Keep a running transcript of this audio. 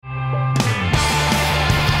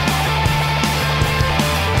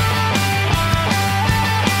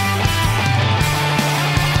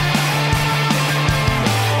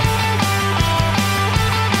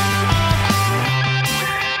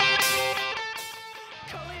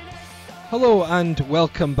Hello and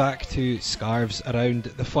welcome back to Scarves Around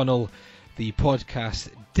the Funnel, the podcast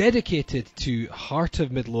dedicated to Heart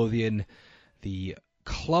of Midlothian, the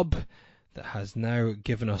club that has now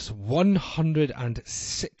given us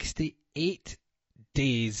 168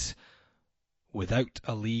 days without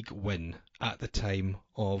a league win at the time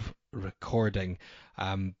of recording.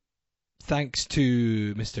 Thanks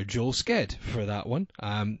to Mr. Joel Sked for that one.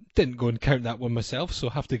 Didn't go and count that one myself,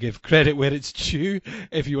 so have to give credit where it's due,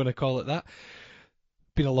 if you want to call it that.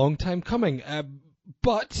 Been a long time coming.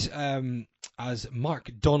 But as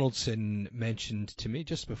Mark Donaldson mentioned to me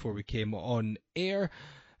just before we came on air,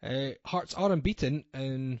 Hearts are unbeaten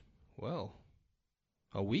in, well,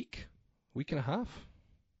 a week and a half.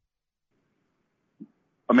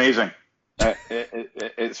 Amazing.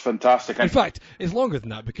 It's fantastic. In fact, it's longer than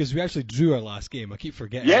that because we actually drew our last game. I keep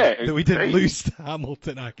forgetting that we didn't lose to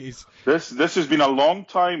Hamilton Accies. This has been a long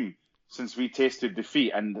time since we tasted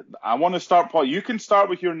defeat, and I want to start. You can start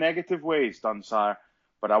with your negative ways, Dunsire,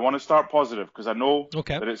 but I want to start positive because I know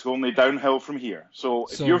that it's only downhill from here. So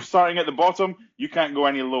if you're starting at the bottom, you can't go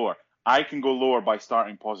any lower. I can go lower by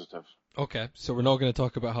starting positive. Okay, so we're not going to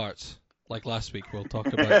talk about Hearts like last week. We'll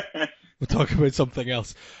talk about. We'll talk about something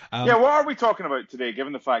else. What are we talking about today,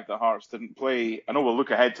 given the fact that Hearts didn't play? I know we'll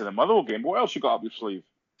look ahead to the Motherwell game, but what else you got up your sleeve?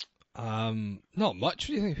 Not much.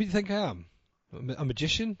 Who do you think I am? A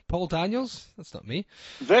magician? Paul Daniels? That's not me.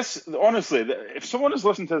 This, honestly, if someone has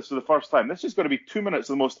listened to this for the first time, this is going to be 2 minutes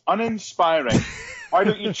of the most uninspiring, why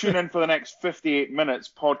don't you tune in for the next 58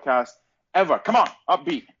 minutes podcast ever? Come on,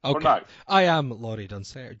 upbeat. Okay. For now. I am Laurie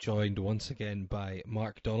Dunsire, joined once again by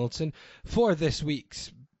Mark Donaldson for this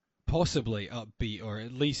week's possibly upbeat or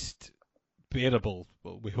at least bearable,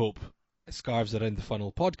 well, we hope, Scarves Around the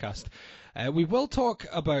Funnel podcast. We will talk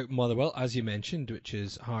about Motherwell, as you mentioned, which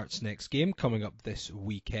is Hearts' next game coming up this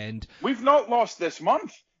weekend. We've not lost this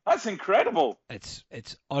month. That's incredible. It's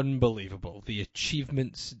unbelievable. The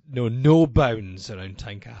achievements know no bounds around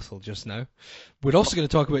Tynecastle just now. We're also going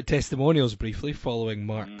to talk about testimonials briefly following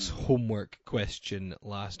Mark's homework question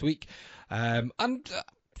last week. And I'm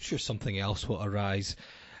sure something else will arise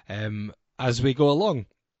as we go along.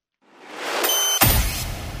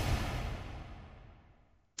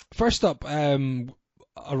 First up, a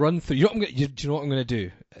run through. Do you know what I'm going to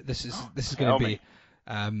do? This is going to be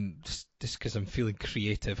just because I'm feeling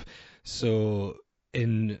creative. So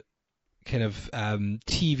in kind of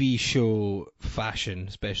TV show fashion,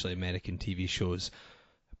 especially American TV shows,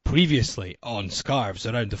 previously on Scarves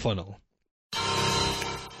Around the Funnel.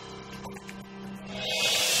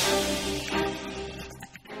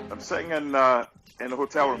 I'm sitting in a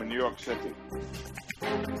hotel room in New York City.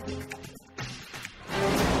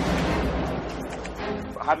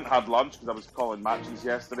 I hadn't had lunch because I was calling matches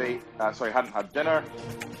yesterday. I hadn't had dinner.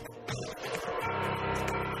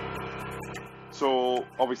 So,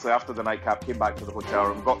 obviously, after the nightcap, came back to the hotel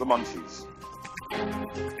room, got the munchies.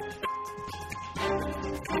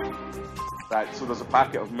 Right, so there's a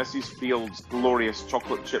packet of Mrs. Field's glorious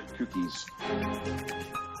chocolate chip cookies.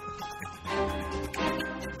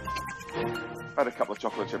 I had a couple of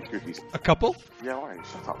chocolate chip cookies. A couple? Yeah, alright,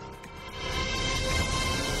 shut up.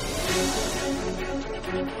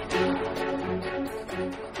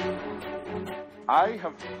 I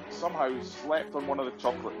have somehow slept on one of the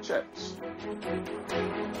chocolate chips.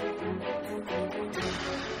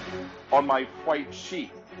 On my white sheet.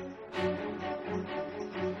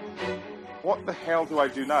 What the hell do I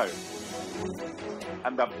do now?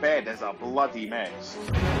 And the bed is a bloody mess.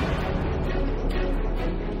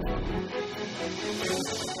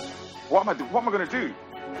 What am I going to do?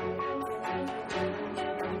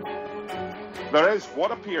 There is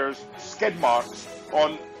what appears skid marks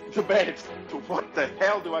on the bed. So what the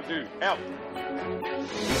hell do I do? Help!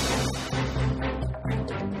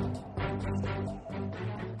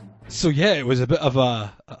 So yeah, it was a bit of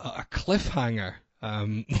a cliffhanger.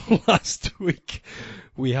 Last week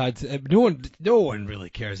we had no one really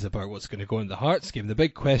cares about what's going to go in the Hearts game. The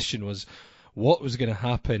big question was what was going to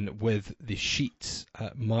happen with the sheets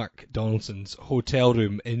at Mark Donaldson's hotel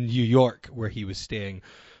room in New York where he was staying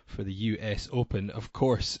for the US Open. Of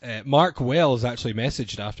course, Mark Wells actually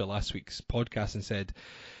messaged after last week's podcast and said,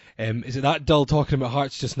 is it that dull talking about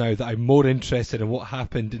Hearts just now that I'm more interested in what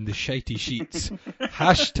happened in the shitey sheets?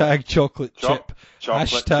 Hashtag chocolate chip.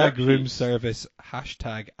 Hashtag room sheets. Service.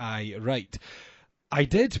 Hashtag I write. I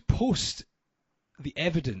did post the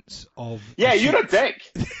evidence of... Yeah, you're a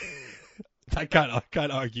dick. I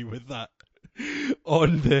can't argue with that.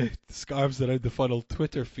 On the Scarves Around the Funnel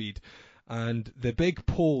Twitter feed. And the big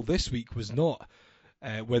poll this week was not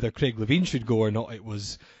whether Craig Levein should go or not. It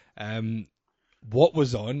was what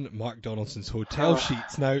was on Mark Donaldson's hotel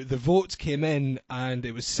sheets. Now, the votes came in, and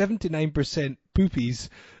it was 79% poopies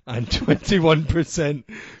and 21%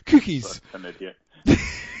 cookies. An idiot.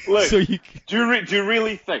 Look, so do you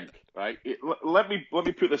really think, right? Let me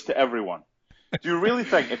put this to everyone. Do you really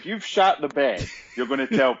think if you've shat the bed, you're going to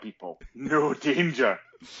tell people, no danger,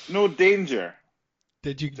 no danger?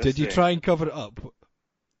 Did you try and cover it up?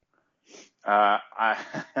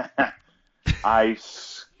 I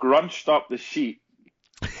scrunched up the sheet.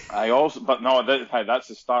 That's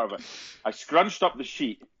the start of it. I scrunched up the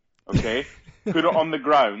sheet, okay, put it on the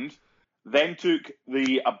ground, then took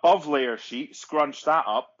the above layer sheet, scrunched that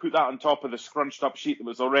up, put that on top of the scrunched up sheet that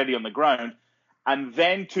was already on the ground, and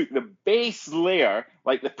then took the base layer,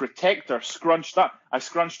 like the protector, scrunched up. I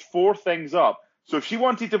scrunched 4 things up. So if she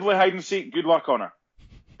wanted to play hide and seek, good luck on her.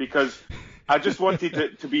 Because I just wanted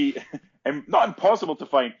it to be not impossible to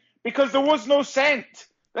find, because there was no scent.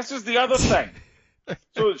 This is the other thing.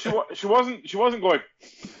 So she wasn't going,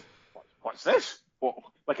 what's this?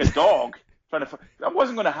 Like a dog trying to. That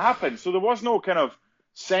wasn't going to happen. So there was no kind of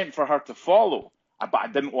scent for her to follow. But I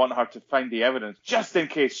didn't want her to find the evidence, just in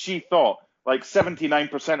case she thought, like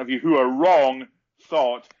 79% of you who are wrong,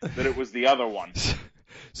 thought that it was the other one.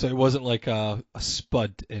 So it wasn't like a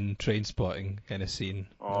Spud in Trainspotting kind of scene.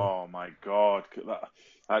 Oh my God,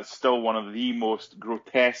 that's still one of the most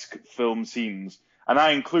grotesque film scenes, and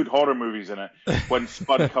I include horror movies in it. When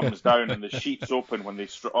Spud comes down and the sheets open when they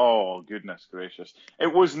oh goodness gracious!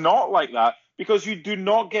 It was not like that, because you do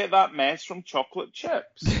not get that mess from chocolate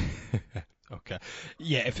chips. Okay,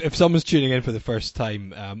 yeah. If someone's tuning in for the first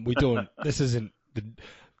time, we don't. This isn't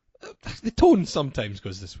the tone sometimes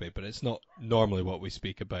goes this way, but it's not normally what we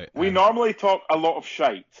speak about. We normally talk a lot of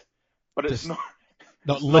shite, but it's not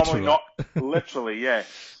literally. Not literally, yes.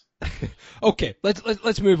 Okay,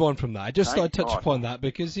 let's move on from that. I just thought I'd touch upon that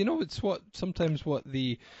because it's sometimes what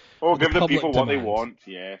the give the people demand. what they want.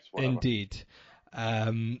 Yes, whatever. Indeed.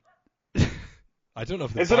 I don't know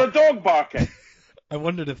if is it a dog barking? I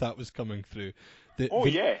wondered if that was coming through.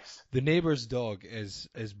 Yes. The neighbour's dog is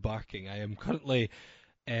barking. I am currently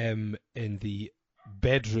in the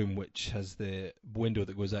bedroom, which has the window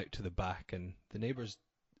that goes out to the back, and the neighbour's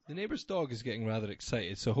dog is getting rather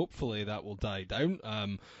excited. So hopefully that will die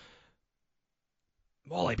down.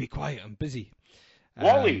 Molly, be quiet. I'm busy.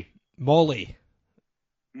 Molly.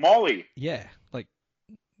 Yeah, like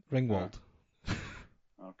Ringwald.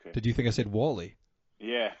 Okay. Did you think I said Wally?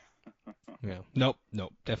 Yeah. Yeah. Nope,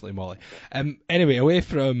 definitely Molly. Anyway, away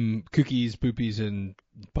from cookies, poopies, and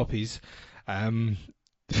puppies,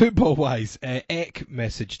 football-wise, Eck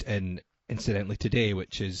messaged in, incidentally, today,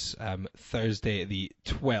 which is Thursday the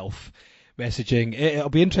 12th, messaging. I'll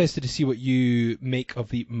be interested to see what you make of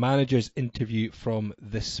the manager's interview from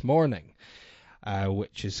this morning,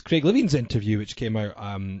 which is Craig Levine's interview, which came out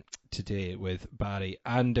today with Barry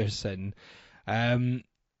Anderson.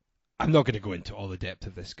 I'm not going to go into all the depth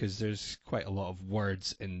of this because there's quite a lot of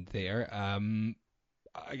words in there.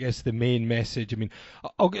 I guess the main message,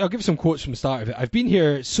 I'll give some quotes from the start of it. I've been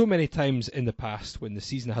here so many times in the past when the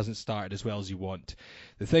season hasn't started as well as you want.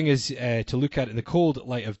 The thing is to look at it in the cold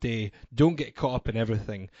light of day. Don't get caught up in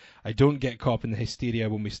everything. I don't get caught up in the hysteria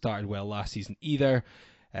when we started well last season either.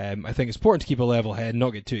 I think it's important to keep a level head, not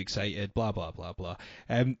get too excited, blah, blah, blah, blah.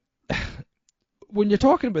 When you're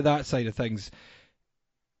talking about that side of things,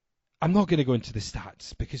 I'm not going to go into the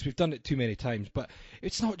stats because we've done it too many times, but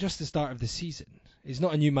it's not just the start of the season. He's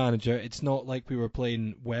not a new manager. It's not like we were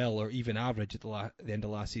playing well or even average at the end of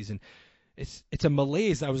last season. It's a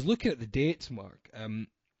malaise. I was looking at the dates, Mark.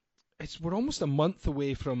 We're almost a month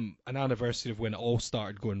away from an anniversary of when it all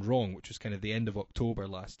started going wrong, which was kind of the end of October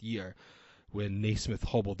last year when Naismith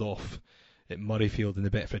hobbled off at Murrayfield in the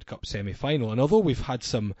Betfred Cup semi-final. And although we've had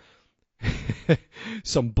some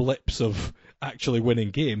blips of actually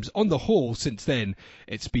winning games, on the whole, since then,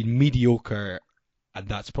 it's been mediocre, and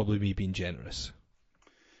that's probably me being generous.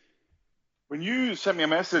 When you sent me a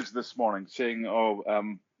message this morning saying,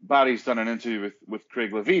 Barry's done an interview with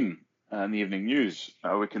Craig Levine in the Evening News,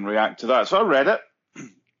 we can react to that. So I read it,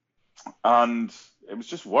 and it was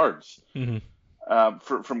just words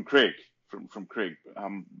from Craig. From Craig.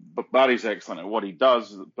 But Barry's excellent at what he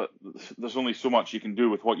does, but there's only so much you can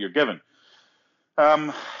do with what you're given.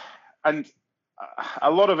 And a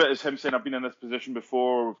lot of it is him saying, I've been in this position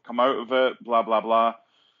before, we've come out of it, blah, blah, blah.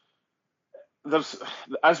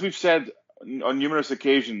 As we've said on numerous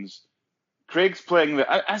occasions, Craig's playing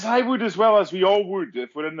as I would as well, as we all would,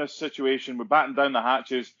 if we're in this situation, we're batting down the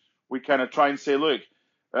hatches, we kind of try and say, look,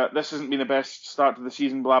 this hasn't been the best start to the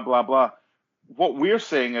season, blah, blah, blah. What we're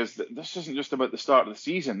saying is that this isn't just about the start of the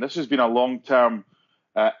season. This has been a long-term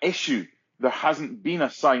issue there hasn't been a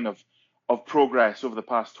sign of progress over the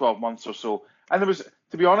past 12 months or so. And there was,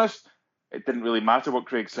 to be honest, it didn't really matter what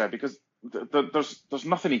Craig said, because there's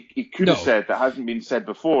nothing he could have said that hasn't been said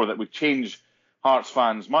before that would change Hearts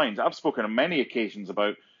fans' minds. I've spoken on many occasions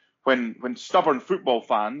about when stubborn football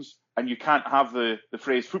fans, and you can't have the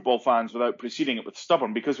phrase football fans without preceding it with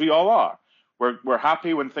stubborn, because we all are. We're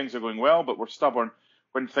happy when things are going well, but we're stubborn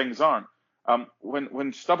when things aren't.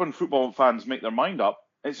 When stubborn football fans make their mind up,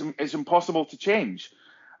 it's impossible to change.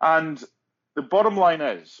 And the bottom line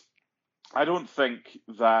is, I don't think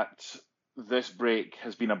that this break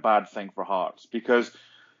has been a bad thing for Hearts, because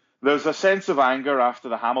there's a sense of anger after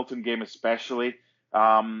the Hamilton game especially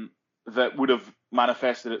that would have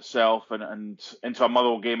manifested itself and into a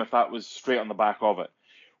Motherwell game if that was straight on the back of it.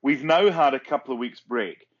 We've now had a couple of weeks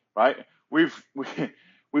break, right? We've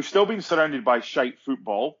still been surrounded by shite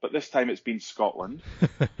football, but this time it's been Scotland.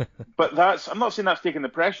 But I'm not saying that's taking the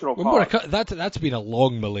pressure off. That's been a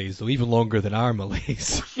long malaise, though, even longer than our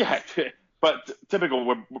malaise. Yeah, but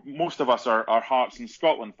typical. Most of us are Hearts and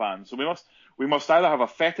Scotland fans, so we must either have a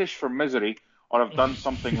fetish for misery or have done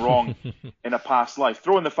something wrong in a past life.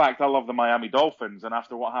 Throw in the fact I love the Miami Dolphins, and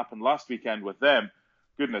after what happened last weekend with them,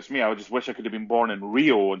 goodness me, I just wish I could have been born in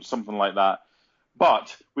Rio and something like that.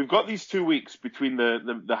 But we've got these 2 weeks between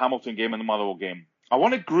the Hamilton game and the Motherwell game. I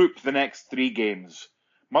want to group the next 3 games.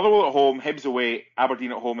 Motherwell at home, Hibs away,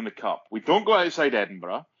 Aberdeen at home in the Cup. We don't go outside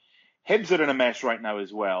Edinburgh. Hibs are in a mess right now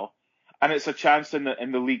as well. And it's a chance in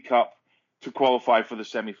the League Cup to qualify for the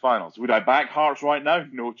semi-finals. Would I back Hearts right now?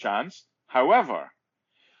 No chance. However,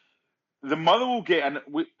 the Motherwell game,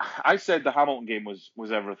 and I said the Hamilton game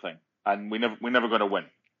was everything, and we're never going to win.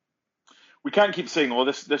 We can't keep saying, "Oh,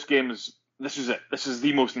 this is it. This is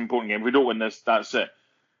the most important game. If we don't win this, that's it,"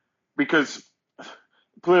 because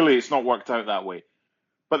clearly it's not worked out that way.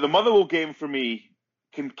 But the Motherwell game for me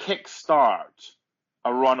can kick-start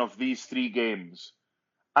a run of these 3 games,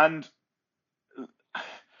 and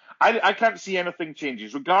I can't see anything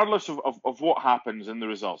changes, regardless of what happens in the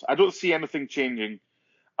results. I don't see anything changing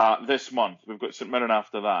this month. We've got St Mirren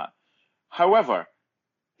after that. However,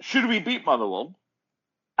 should we beat Motherwell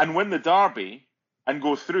and win the derby and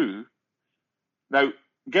go through, now,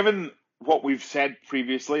 given what we've said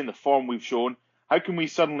previously and the form we've shown, how can we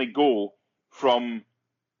suddenly go from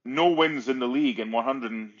no wins in the league in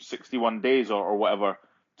 161 days or whatever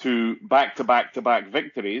to back-to-back-to-back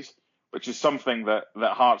victories, which is something that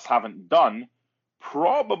Hearts haven't done,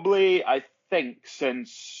 probably, I think,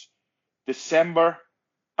 since December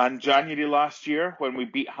and January last year when we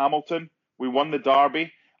beat Hamilton, we won the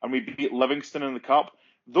derby, and we beat Livingston in the Cup.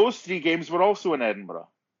 Those 3 games were also in Edinburgh.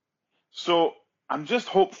 So I'm just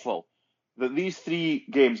hopeful that these 3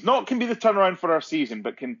 games can be the turnaround for our season,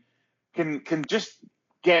 but can just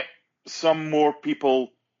get some more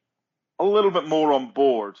people a little bit more on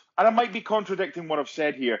board. And I might be contradicting what I've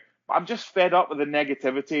said here, but I'm just fed up with the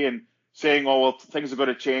negativity and saying, "Oh, well, things are going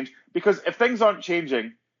to change." Because if things aren't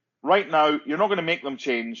changing right now, you're not going to make them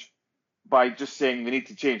change by just saying they need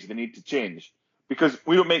to change, because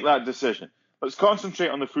we don't make that decision. Let's concentrate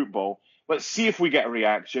on the football. Let's see if we get a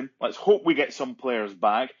reaction. Let's hope we get some players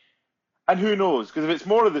back. And who knows? Because if it's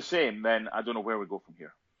more of the same, then I don't know where we go from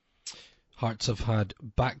here. Hearts have had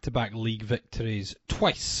back-to-back league victories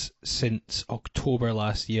twice since October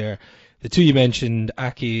last year. The 2 you mentioned,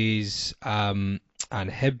 Accies and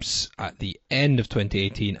Hibs at the end of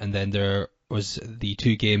 2018, and then there was the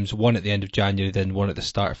 2 games, one at the end of January, then one at the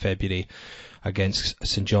start of February against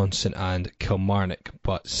St Johnstone and Kilmarnock.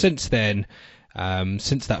 But since then,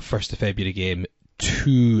 since that 1st of February game,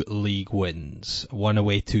 2 league wins. One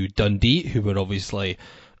away to Dundee, who were obviously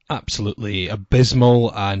absolutely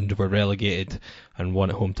abysmal and were relegated, and one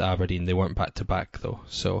at home to Aberdeen. They weren't back-to-back, though,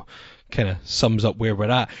 so kind of sums up where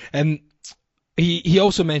we're at. He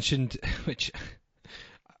also mentioned, which,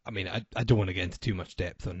 I mean, I don't want to get into too much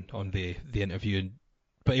depth on the interview,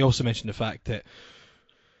 but he also mentioned the fact that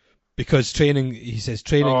because training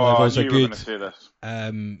levels are good,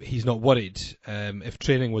 he's not worried. If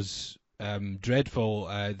training was dreadful,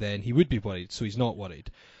 then he would be worried, so he's not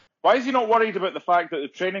worried. Why is he not worried about the fact that the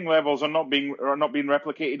training levels are not being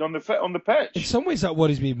replicated on the pitch? In some ways, that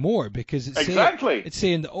worries me more, because it's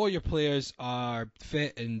saying that all your players are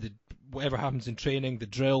fit and whatever happens in training, the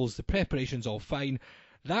drills, the preparation's all fine.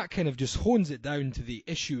 That kind of just hones it down to the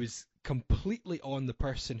issue is completely on the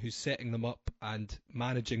person who's setting them up and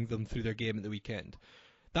managing them through their game at the weekend.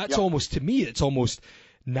 That's almost, to me, it's almost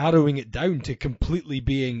narrowing it down to completely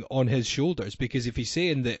being on his shoulders, because if he's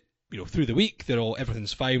saying that, through the week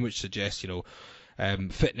everything's fine, which suggests,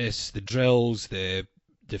 fitness, the drills, the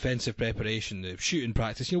defensive preparation, the shooting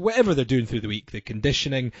practice, whatever they're doing through the week, the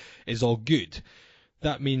conditioning is all good.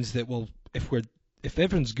 That means that, well, if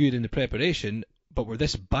everyone's good in the preparation, but we're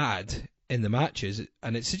this bad in the matches,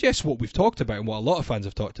 and it suggests what we've talked about and what a lot of fans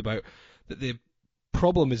have talked about, that the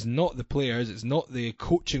problem is not the players, it's not the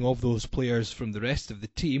coaching of those players from the rest of the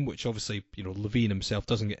team, which obviously, Levine himself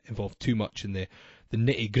doesn't get involved too much in the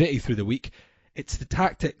nitty-gritty through the week. It's the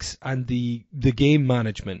tactics and the game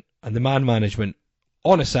management and the man management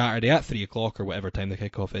on a Saturday at 3 o'clock or whatever time the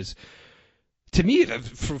kickoff is. To me,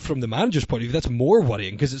 from the manager's point of view, that's more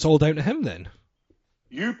worrying because it's all down to him then.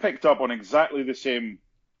 You picked up on exactly the same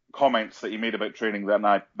comments that you made about training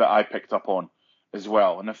that I picked up on as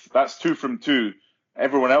well. And if that's 2 from 2,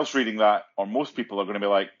 everyone else reading that, or most people, are going to be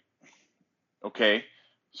like, okay,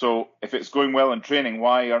 so if it's going well in training,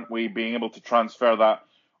 why aren't we being able to transfer that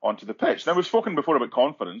onto the pitch? Now, we've spoken before about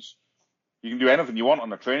confidence. You can do anything you want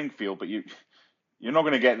on a training field, but you're not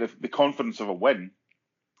going to get the confidence of a win.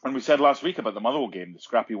 And we said last week about the Motherwell game, the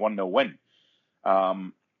scrappy 1-0 win.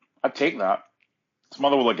 I'd take that. It's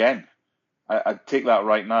Motherwell again. I'd take that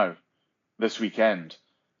right now, this weekend.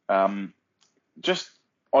 Just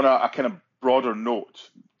on a kind of broader note,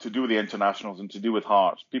 to do with the internationals and to do with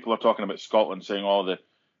Hearts, people are talking about Scotland, saying,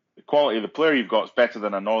 the quality of the player you've got is better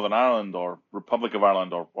than a Northern Ireland or Republic of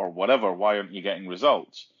Ireland or whatever. Why aren't you getting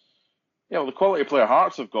results? Yeah, well, the quality of player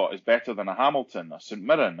Hearts have got is better than a Hamilton, a St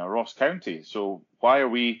Mirren, a Ross County. So why are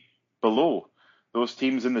we below those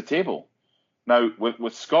teams in the table? Now,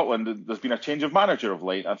 with Scotland, there's been a change of manager of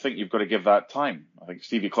late. I think you've got to give that time. I think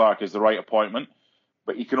Stevie Clarke is the right appointment,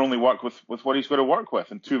 but he can only work with what he's got to work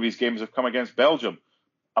with. And 2 of his games have come against Belgium.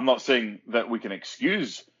 I'm not saying that we can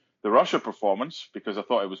excuse the Russia performance because I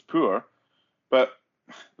thought it was poor, but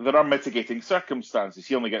there are mitigating circumstances.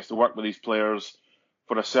 He only gets to work with these players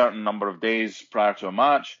for a certain number of days prior to a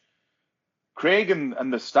match. Craig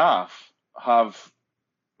and the staff have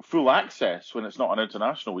full access when it's not an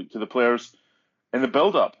international week to the players in the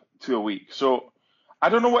build-up to a week. So I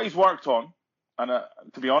don't know what he's worked on, and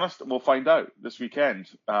to be honest, we'll find out this weekend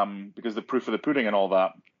because the proof of the pudding and all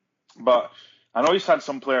that. But I know he's had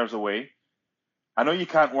some players away. I know you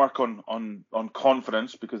can't work on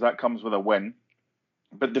confidence because that comes with a win.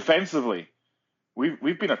 But defensively,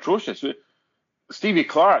 we've been atrocious. Stevie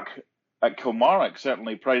Clarke at Kilmarnock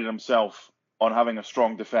certainly prided himself on having a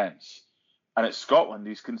strong defence. And at Scotland,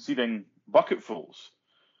 he's conceding bucketfuls.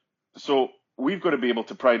 So we've got to be able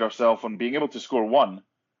to pride ourselves on being able to score 1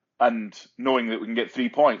 and knowing that we can get 3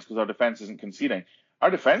 points because our defence isn't conceding.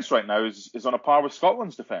 Our defence right now is on a par with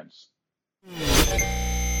Scotland's defence.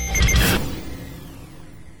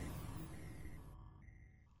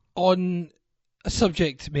 On a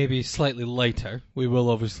subject maybe slightly lighter, we will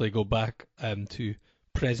obviously go back to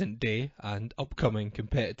present day and upcoming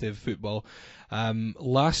competitive football.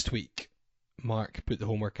 Last week, Mark put the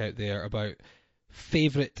homework out there about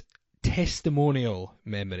favourite testimonial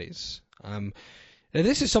memories. Now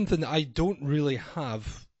this is something that I don't really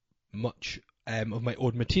have much of my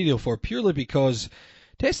own material for, purely because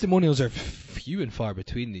testimonials are few and far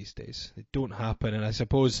between these days. They don't happen, and I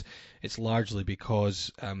suppose it's largely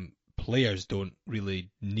because players don't really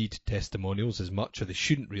need testimonials as much, or they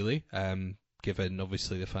shouldn't really, given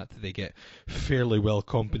obviously the fact that they get fairly well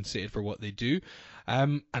compensated for what they do.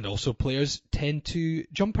 And also players tend to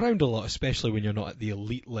jump around a lot, especially when you're not at the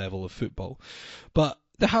elite level of football. But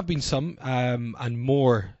there have been some, and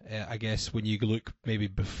more, I guess, when you look maybe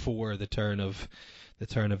before the turn of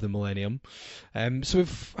the millennium. So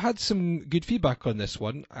we've had some good feedback on this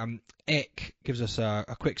one. Eck gives us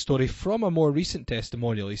a quick story from a more recent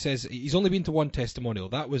testimonial. He says he's only been to one testimonial.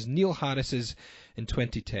 That was Neil Harris's in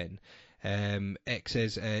 2010. Eck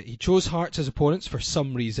says he chose Hearts as opponents for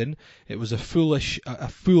some reason. It was a foolish,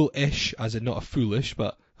 as in not a foolish,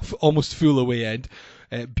 but almost full away end.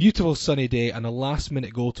 Beautiful sunny day and a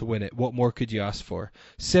last-minute goal to win it. What more could you ask for?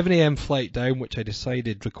 7 a.m. flight down, which I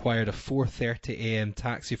decided required a 4:30 a.m.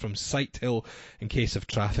 taxi from Sighthill in case of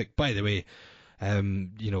traffic. By the way,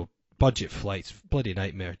 budget flights, bloody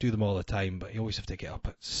nightmare. Do them all the time, but you always have to get up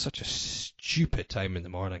at such a stupid time in the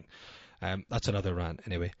morning. That's another rant,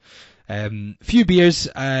 anyway. Few beers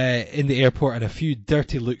in the airport and a few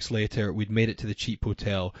dirty looks later, we'd made it to the cheap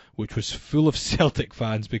hotel, which was full of Celtic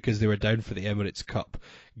fans because they were down for the Emirates Cup.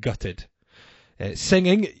 Gutted.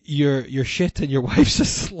 Singing your shit and your wife's a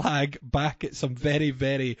slag back at some very,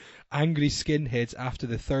 very angry skinheads after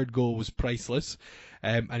the third goal was priceless.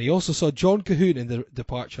 And he also saw John Cahoon in the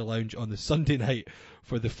departure lounge on the Sunday night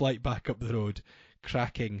for the flight back up the road.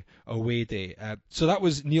 Cracking away day. So that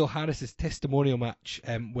was Neil Harris's testimonial match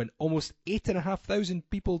when almost 8,500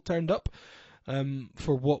 people turned up.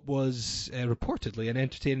 for what was reportedly an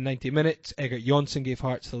entertaining 90 minutes. Egert Jonsson gave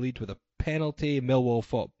Hearts the lead with a penalty. Millwall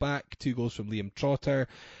fought back, 2 goals from Liam Trotter.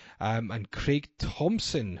 And Craig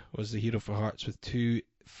Thompson was the hero for Hearts with 2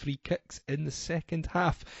 free kicks in the second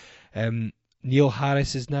half. Neil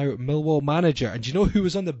Harris is now Millwall manager. And do you know who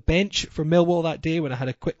was on the bench for Millwall that day when I had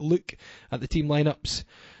a quick look at the team lineups?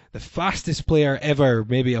 The fastest player ever,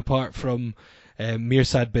 maybe apart from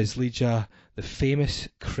Mirsad Bezlija, the famous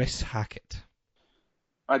Chris Hackett.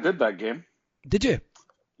 I did that game. Did you?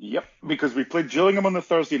 Yep, because we played Gillingham on the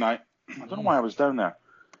Thursday night. I don't know why I was down there.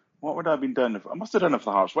 What would I have been doing? I must have done it for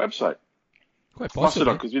the Hearts website. Quite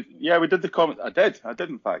possibly. Because we did the comment. I did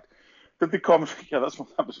in fact. Did the comment? Yeah, that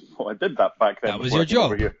was what I did that back then. That was your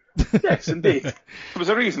job. Yes, indeed. There was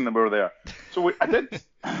a reason that we were there. So I did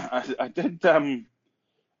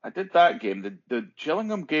that game. The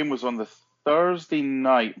Gillingham game was on the Thursday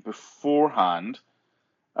night beforehand.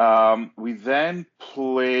 We then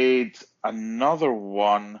played another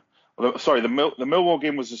one. Sorry, the Millwall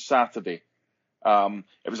game was a Saturday.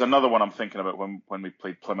 It was another one I'm thinking about when we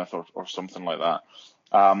played Plymouth or something like that.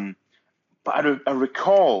 But I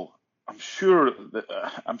recall, I'm sure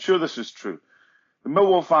this is true. The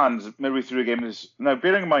Millwall fans midway through the game is now,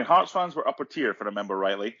 bearing in mind, Hearts fans were upper tier, if I remember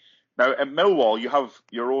rightly. Now at Millwall you have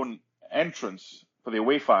your own entrance for the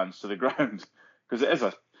away fans to the ground, because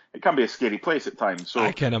it can be a scary place at times. So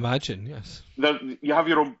I can imagine, yes. You have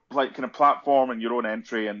your own kind of platform and your own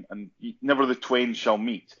entry, and never the twain shall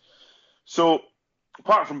meet. So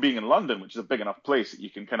apart from being in London, which is a big enough place that you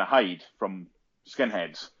can kind of hide from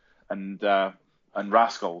skinheads and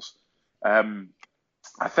rascals,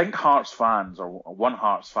 I think Hearts fans, or one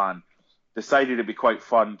Hearts fan, decided it'd be quite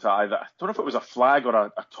fun to either, I don't know if it was a flag or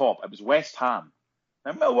a top, it was West Ham.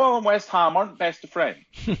 Now Millwall and West Ham aren't best of friends.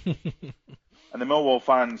 And the Millwall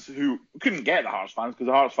fans, who couldn't get the Hearts fans because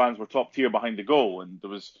the Hearts fans were top tier behind the goal, and there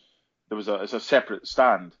was a separate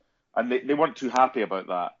stand, and they weren't too happy about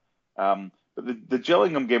that. But the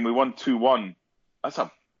Gillingham game, we won 2-1. That's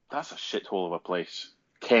a shithole of a place.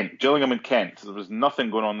 Gillingham and Kent. There was nothing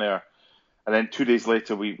going on there. And then 2 days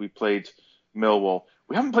later, we played Millwall.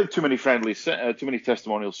 We haven't played too many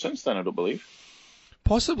testimonials since then, I don't believe.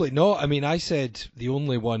 Possibly not. I mean, I said the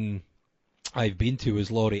only one I've been to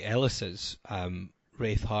was Laurie Ellis's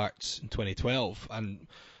Wraith Hearts in 2012, and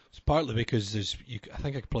it's partly because I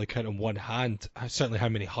think I could probably count on one hand certainly how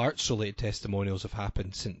many Hearts-related testimonials have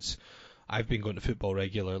happened since I've been going to football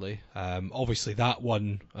regularly. Obviously, that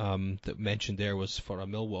one that mentioned there was for a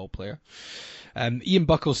Millwall player. Ian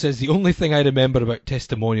Buckle says, the only thing I remember about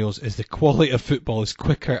testimonials is the quality of football is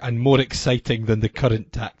quicker and more exciting than the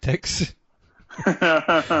current tactics.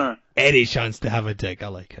 Any chance to have a dig, I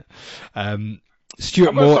like it.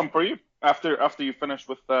 Stuart Moore. I've got some for you after you finish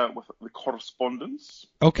with the correspondence.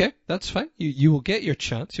 Okay, that's fine. You will get your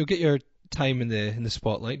chance. You'll get your time in the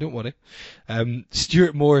spotlight. Don't worry.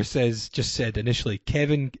 Stuart Moore just said initially,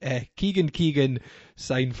 Keegan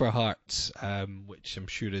signed for Hearts, which I'm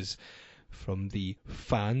sure is from the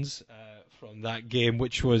fans from that game,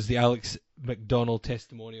 which was the Alex McDonald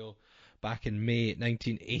testimonial back in May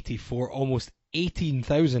 1984. Almost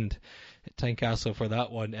 18,000 at Tynecastle for that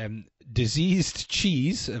one. Diseased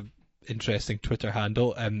Cheese, an interesting Twitter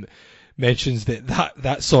handle, mentions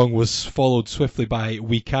that song was followed swiftly by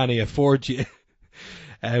We Cannae Afford You.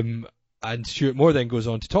 And Stuart Moore then goes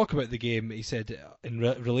on to talk about the game. He said, in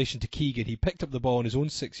relation to Keegan, he picked up the ball in his own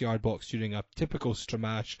 6-yard box during a typical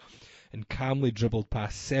Stramash and calmly dribbled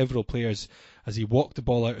past several players as he walked the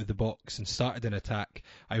ball out of the box and started an attack.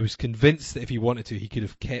 I was convinced that if he wanted to, he could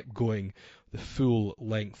have kept going the full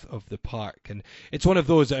length of the park. And it's one of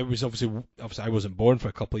those that I was obviously I wasn't born for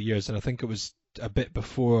a couple of years, and I think it was a bit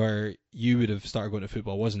before you would have started going to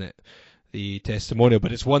football, wasn't it? The testimonial,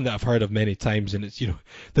 but it's one that I've heard of many times, and it's,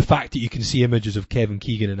 the fact that you can see images of Kevin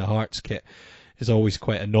Keegan in a Hearts kit is always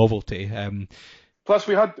quite a novelty. Plus,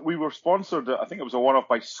 we were sponsored. I think it was a one-off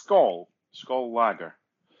by Skol Lager.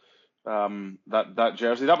 That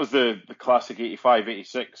jersey, that was the classic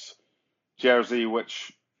 85-86 jersey,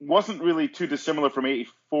 which wasn't really too dissimilar from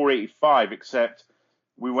 84-85, except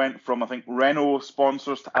we went from, I think, Renault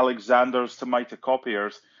sponsors to Alexander's to Mitre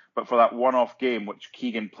Copiers, but for that one-off game which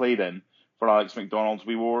Keegan played in for Alex McDonald's,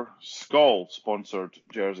 we wore Skol sponsored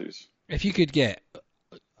jerseys. If you could get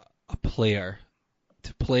a player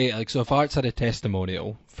to play, like, so if Hearts had a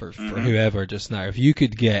testimonial for whoever just now, if you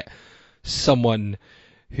could get someone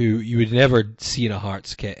who you would never see in a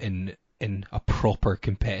Hearts kit in a proper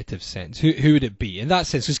competitive sense, who would it be in that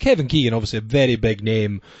sense? Because Kevin Keegan, obviously a very big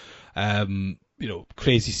name,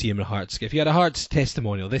 crazy to see him in a Hearts kit. If you had a Hearts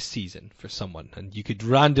testimonial this season for someone, and you could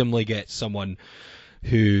randomly get someone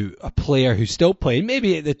a player who's still playing,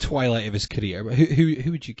 maybe at the twilight of his career, but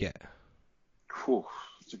who would you get?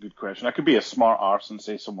 That's a good question. I could be a smart arse and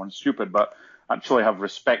say someone stupid, but actually have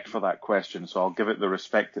respect for that question, so I'll give it the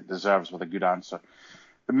respect it deserves with a good answer.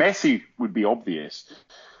 The Messi would be obvious.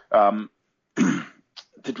 I'm trying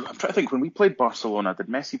to think, when we played Barcelona, did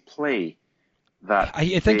Messi play that?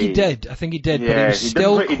 I think he did. I think he did, yeah, but he was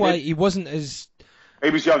still quite. He wasn't as.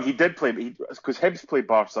 He was young. He did play, because Hibs played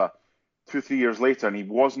Barca 2-3 years later, and he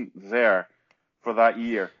wasn't there for that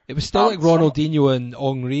year. It was still like Ronaldinho and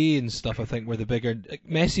Henry and stuff, I think, were the bigger.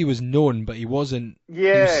 Messi was known, but he wasn't.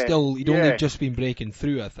 Yeah. He was still. He'd only just been breaking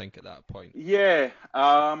through, I think, at that point. Yeah.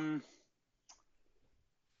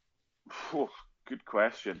 Good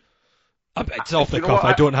question. It's off the cuff.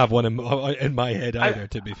 I don't have one in my head either,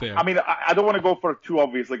 to be fair. I mean, I don't want to go for too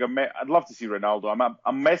obvious. Like I'd love to see Ronaldo.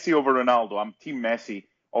 I'm Messi over Ronaldo. I'm Team Messi,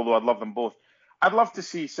 although I'd love them both. I'd love to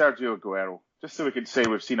see Sergio Aguero, just so we could say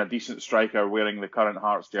we've seen a decent striker wearing the current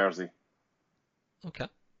Hearts jersey. Okay.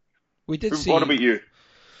 We did see. What about you?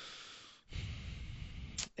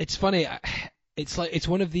 It's funny. It's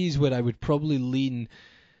one of these where I would probably lean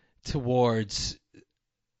towards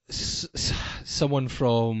someone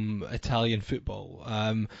from Italian football,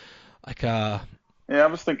 Yeah, I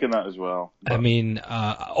was thinking that as well. But... I mean,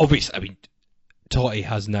 obviously, Totti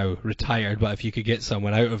has now retired, but if you could get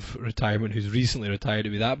someone out of retirement who's recently retired,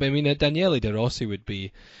 it'd be that. But I mean, Daniele De Rossi would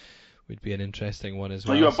be an interesting one as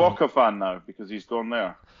well. Are you a Boca fan now because he's gone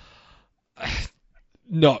there?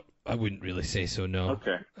 No, I wouldn't really say so. No.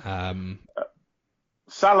 Okay.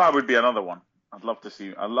 Salah would be another one. I'd love to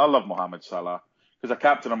see. I love Mohamed Salah because I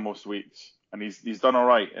captain him most weeks, and he's done all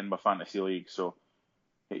right in my fantasy league, so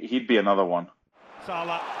he'd be another one.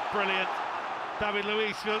 Salah, brilliant. David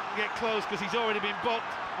Luiz will get close because he's already been booked,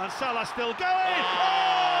 and Salah's still going.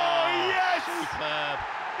 Oh yes! Superb.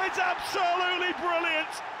 It's absolutely brilliant.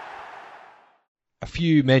 A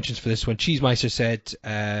few mentions for this one. Cheesemeister said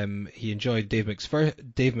he enjoyed Dave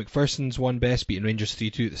McPherson's one best, beating Rangers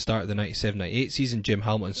 3-2 at the start of the 97-98 season. Jim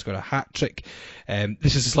Hamilton scored a hat-trick.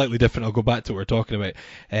 This is slightly different. I'll go back to what we're talking about.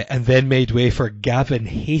 And then made way for Gavin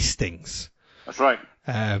Hastings. That's right.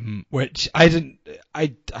 Which I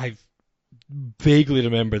vaguely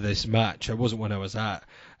remember this match. I wasn't when I was at,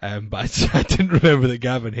 but I didn't remember that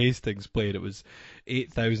Gavin Hastings played. It was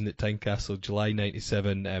 8,000 at Tynecastle, July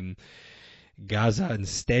 97. Gaza and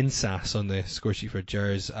Stensas on the score sheet for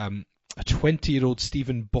Gers. A 20-year-old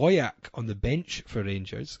Stephen Boyack on the bench for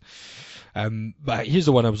Rangers. But here's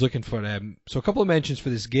the one I was looking for. So a couple of mentions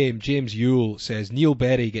for this game. James Ewell says Neil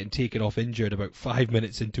Berry getting taken off injured about 5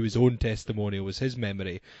 minutes into his own testimonial was his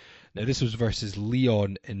memory. Now this was versus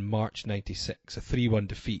Lyon in March 96, a 3-1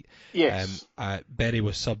 defeat. Yes. Berry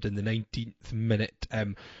was subbed in the 19th minute.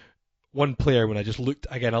 One player, when I just looked,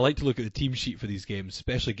 again, I like to look at the team sheet for these games,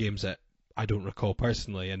 especially games that I don't recall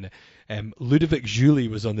personally, and Ludovic Julie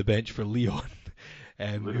was on the bench for Lyon,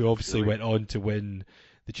 who obviously went on to win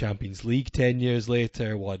the Champions League 10 years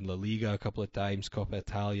later, won La Liga a couple of times, Coppa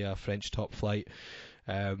Italia, French top flight.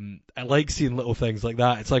 I like seeing little things like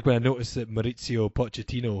that. It's like when I noticed that Maurizio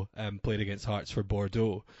Pochettino played against Hearts for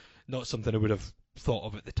Bordeaux. Not something I would have thought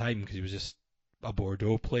of at the time because he was just a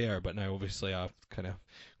Bordeaux player, but now obviously a kind of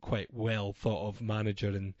quite well thought of manager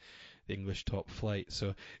in the English top flight.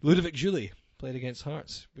 So Ludovic Julie played against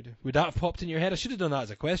Hearts. Would that have popped in your head? I should have done that as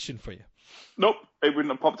a question for you. Nope, it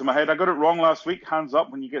wouldn't have popped in my head. I got it wrong last week. Hands up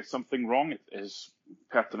when you get something wrong. It is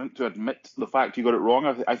pertinent to admit the fact you got it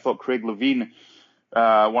wrong. I thought Craig Levine,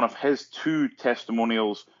 one of his 2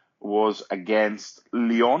 testimonials was against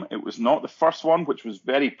Lyon. It was not. The first one, which was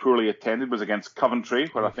very poorly attended, was against Coventry,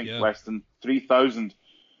 where I think less than 3,000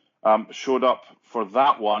 showed up for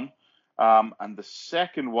that one. And the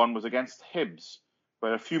second one was against Hibs,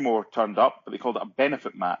 where a few more turned up, but they called it a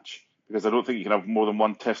benefit match because I don't think you can have more than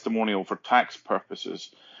one testimonial for tax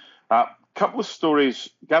purposes. Couple of stories.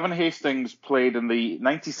 Gavin Hastings played in the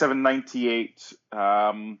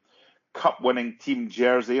 97-98 Cup-winning team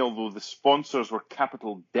jersey, although the sponsors were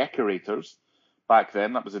Capital Decorators back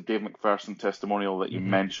then. That was a Dave McPherson testimonial that you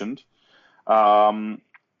mentioned. Talk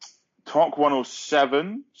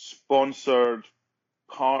 107 sponsored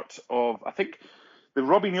part of, I think, the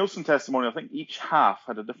Robbie Nielsen testimonial. I think each half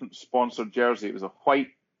had a different sponsored jersey. It was a white,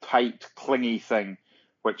 tight, clingy thing,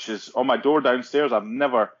 which is on my door downstairs. I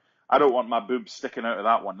don't want my boobs sticking out of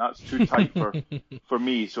that one. That's too tight for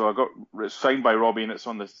me. So I got it signed by Robbie, and it's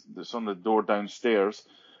on the door downstairs.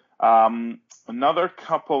 Another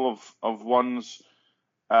couple of ones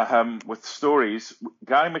with stories.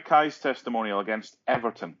 Gary Mackay's testimonial against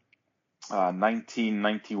Everton,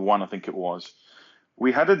 1991, I think it was.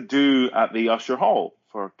 We had a do at the Usher Hall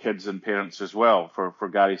kids and parents as well for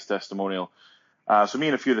Gary's testimonial. So me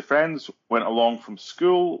and a few of the friends went along from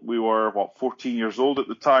school. We were 14 years old at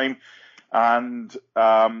the time, and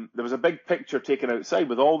there was a big picture taken outside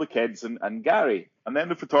with all the kids and Gary. And then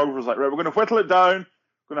the photographer was like, right, we're going to whittle it down.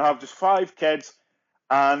 We're going to have just 5 kids,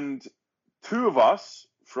 and 2 of us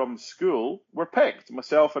from school were picked,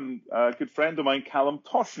 myself and a good friend of mine, Callum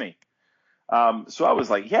Toshney. So I was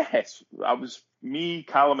like, yes. Me,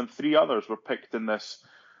 Callum, and 3 others were picked in this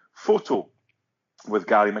photo with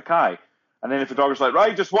Gary Mackay. And then the photographer's like,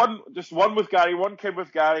 right, just one with Gary, 1 kid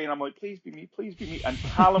with Gary. And I'm like, please be me. And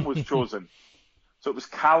Callum was chosen. So it was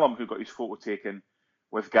Callum who got his photo taken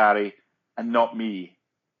with Gary and not me.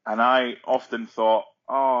 And I often thought,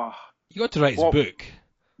 you got to write his book.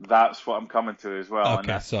 That's what I'm coming to as well.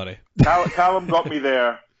 Okay, sorry. Callum got me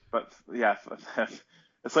there, but yeah,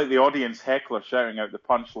 it's like the audience heckler shouting out the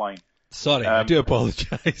punchline. Sorry, I do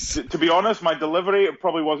apologise. To be honest, my delivery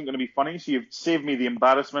probably wasn't going to be funny, so you've saved me the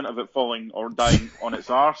embarrassment of it falling or dying on its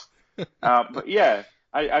arse. But yeah,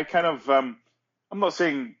 I kind of, I'm not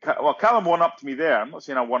saying, Callum one-upped me there. I'm not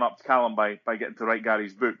saying I one-upped Callum by getting to write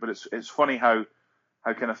Gary's book, but it's funny how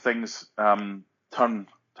kind of things turn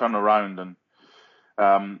around. And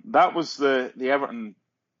that was the Everton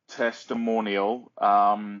testimonial.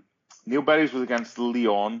 Neil Berries was against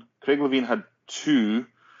Leon. Craig Levein had 2.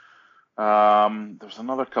 There's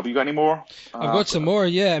another couple. You got any more? I've got some more,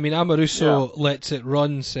 yeah. I mean, Amoruso lets it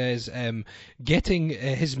run, says, getting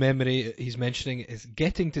his memory, he's mentioning, is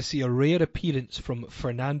getting to see a rare appearance from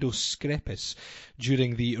Fernando Skrepis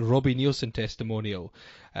during the Robbie Nielsen testimonial.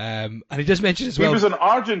 And he does mention as well... He was an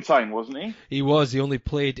Argentine, wasn't he? He was. He only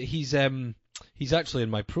played... He's actually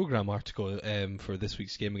in my programme article for this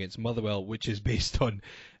week's game against Motherwell, which is based on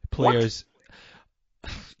players...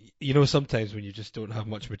 What? You know, sometimes when you just don't have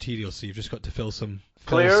much material, so you've just got to fill some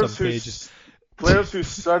pages. Players whose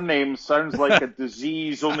surname sounds like a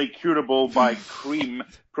disease only curable by cream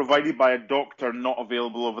provided by a doctor not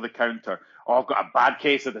available over the counter. Oh, I've got a bad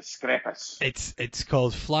case of the Skrepis. It's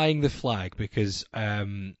called Flying the Flag because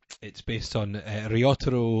it's based on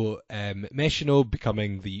Ryotaro Meshino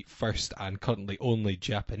becoming the first and currently only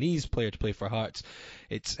Japanese player to play for Hearts.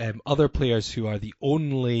 It's other players who are the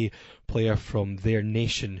only player from their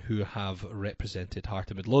nation who have represented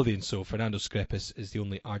Heart of Midlothian. So Fernando Skrepis is the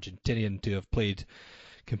only Argentinian to have played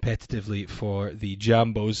competitively for the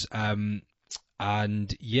Jambos.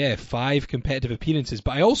 And yeah, 5 competitive appearances.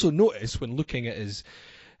 But I also noticed when looking at his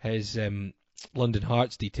London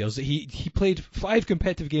Hearts details that he played 5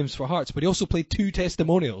 competitive games for Hearts, but he also played 2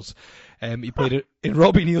 testimonials. He played in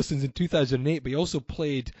Robbie Nielsen's in 2008, but he also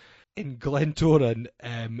played in Glentoran,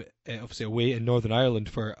 obviously away in Northern Ireland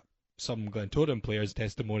for some Glentoran players'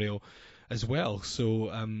 testimonial as well. So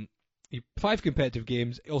 5 competitive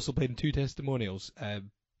games, he also played in 2 testimonials.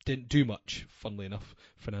 Didn't do much, funnily enough,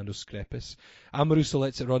 Fernando Skrepis. Amoruso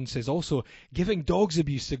lets it run, says also giving dogs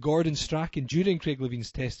abuse to Gordon Strachan during Craig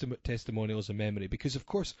Levein's testimonials in memory, because of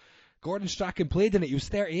course Gordon Strachan played in it. He was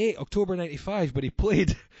 38, October 95, but he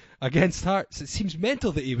played against Hearts. It seems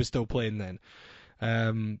mental that he was still playing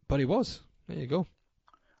then, but he was. There you go.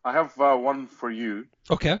 I have one for you.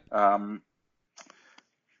 Okay.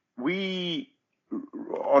 We,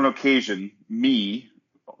 on occasion,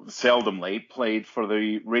 seldomly played for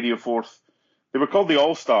the Radio 4th. They were called the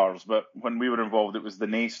All-Stars, but when we were involved, it was the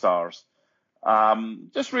Nay Stars.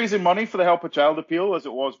 Just raising money for the Help a Child appeal, as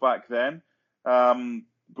it was back then.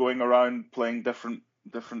 Going around playing different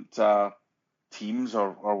teams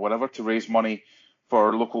or whatever to raise money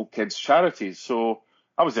for local kids' charities. So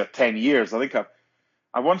I was there 10 years. I think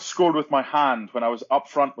I once scored with my hand when I was up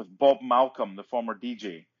front with Bob Malcolm, the former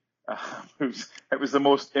DJ. It was the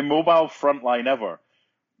most immobile front line ever.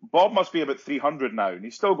 Bob must be about 300 now, and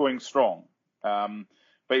he's still going strong.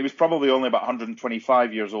 But he was probably only about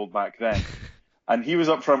 125 years old back then. And he was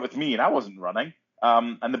up front with me, and I wasn't running.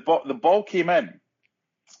 And the ball came in.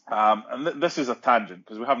 And this is a tangent,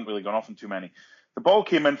 because we haven't really gone off on too many. The ball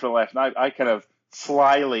came in for the left, and I kind of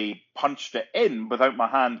slyly punched it in without my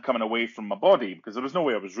hand coming away from my body, because there was no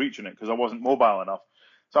way I was reaching it, because I wasn't mobile enough.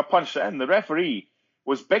 So I punched it in. The referee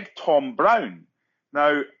was Big Tom Brown.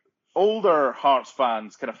 Now, older Hearts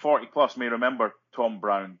fans, kind of 40 plus, may remember Tom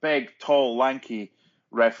Brown, big, tall, lanky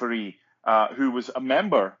referee who was a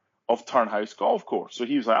member of Turnhouse Golf Course. So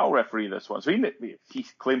he was like, I'll referee this one. So he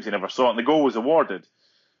claims he never saw it, and the goal was awarded.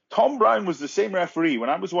 Tom Brown was the same referee when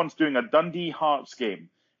I was once doing a Dundee Hearts game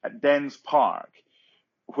at Dens Park,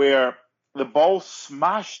 where the ball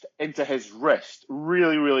smashed into his wrist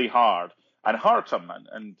really, really hard and hurt him,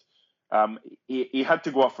 and he had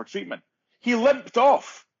to go off for treatment. He limped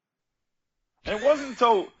off. And it wasn't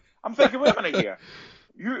until, I'm thinking, wait a minute here.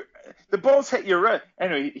 the ball's hit your wrist.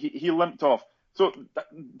 Anyway, he limped off. So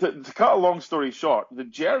to cut a long story short, the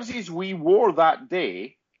jerseys we wore that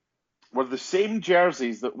day were the same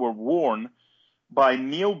jerseys that were worn by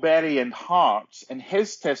Neil Berry and Hearts in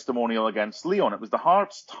his testimonial against Lyon. It was the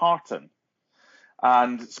Hearts tartan.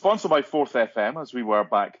 And sponsored by 4th FM, as we were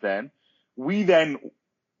back then. We then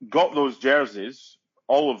got those jerseys,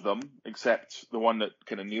 all of them, except the one that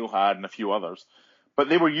kind of Neil had and a few others. But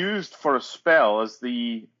they were used for a spell as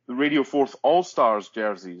the Radio 4th All-Stars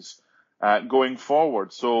jerseys going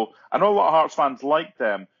forward. So I know a lot of Hearts fans liked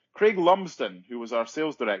them. Craig Lumsden, who was our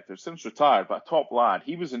sales director, since retired, but a top lad,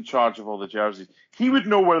 he was in charge of all the jerseys. He would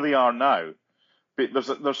know where they are now. But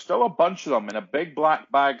there's still a bunch of them in a big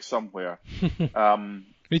black bag somewhere.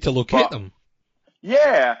 Need to locate them.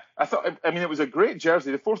 Yeah, I mean, it was a great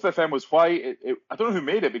jersey. The 4th FM was white. I don't know who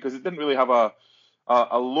made it because it didn't really have a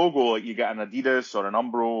logo like you get an Adidas or an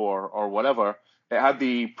Umbro or whatever. It had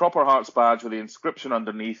the proper Hearts badge with the inscription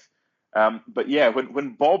underneath. But yeah,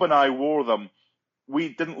 when Bob and I wore them, we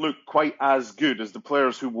didn't look quite as good as the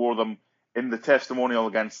players who wore them in the testimonial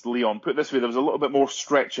against Lyon. Put it this way, there was a little bit more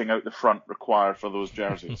stretching out the front required for those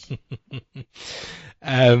jerseys.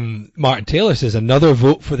 Martin Taylor says another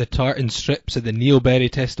vote for the tartan strips at the Neil Berry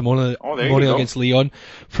testimonial against Lyon.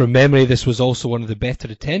 From memory, this was also one of the better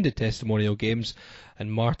attended testimonial games. And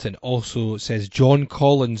Martin also says John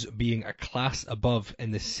Collins being a class above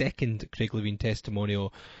in the second Craig Levein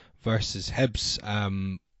testimonial versus Hibs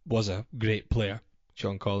was a great player.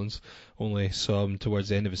 John Collins, only saw him towards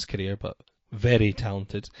the end of his career, but very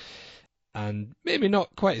talented. And maybe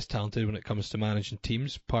not quite as talented when it comes to managing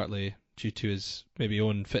teams, partly due to his maybe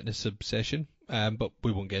own fitness obsession. But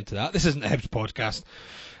we won't get into that. This isn't a Hibs podcast.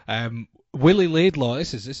 Willie Laidlaw,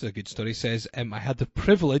 this is a good story, says, I had the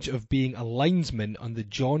privilege of being a linesman on the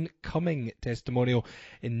John Cumming testimonial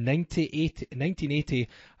in 1980,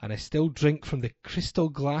 and I still drink from the crystal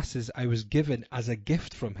glasses I was given as a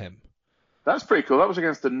gift from him. That's pretty cool. That was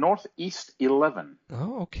against the North East 11.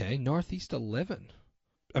 Oh, okay. North East 11.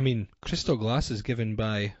 I mean, crystal glasses given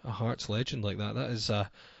by a Hearts legend like that. That is a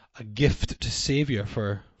gift to Saviour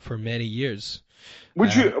for many years.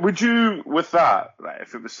 Would you, with that, right,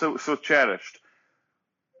 if it was so cherished,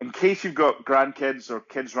 in case you've got grandkids or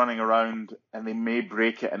kids running around and they may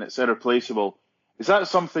break it and it's irreplaceable, is that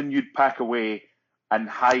something you'd pack away and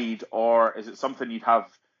hide, or is it something you'd have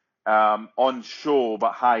on show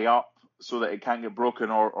but high up so that it can't get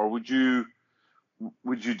broken, or would you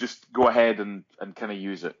just go ahead and kind of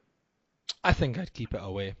use it? I think I'd keep it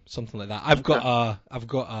away, something like that. I've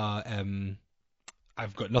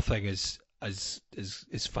got nothing as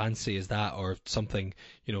fancy as that, or something,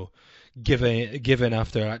 given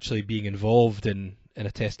after actually being involved in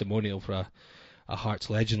a testimonial for a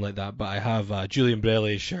Hearts legend like that. But I have Julian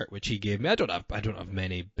Brelle's shirt, which he gave me. I don't have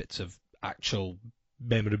many bits of actual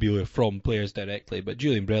memorabilia from players directly, but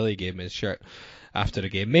Julian Brelle gave me his shirt after the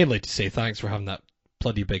game, mainly to say thanks for having that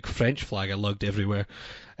bloody big French flag I lugged everywhere.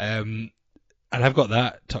 And I've got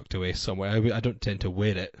that tucked away somewhere. I don't tend to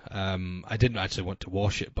wear it. I didn't actually want to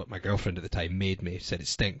wash it, but my girlfriend at the time made me, said it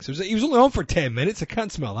stinks. He was only on for 10 minutes. I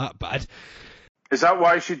can't smell that bad. Is that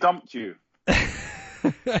why she dumped you?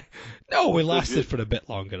 No, we lasted for a bit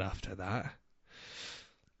longer after that.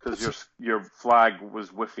 Because your flag was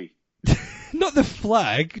whiffy. Not the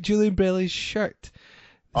flag, Julian Brelle's shirt.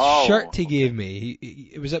 The shirt he gave me,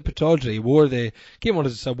 it was at Pittodrie. He came on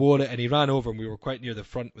as I wore it, and he ran over, and we were quite near the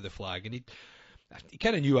front with the flag. And he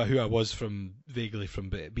kind of knew who I was vaguely from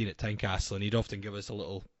being at Tynecastle, and he'd often give us a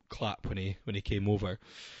little clap when he came over.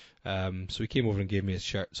 So he came over and gave me his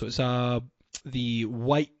shirt. So it's the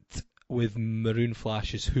white with maroon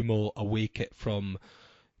flashes Hummel away kit from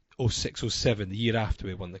 06-07, the year after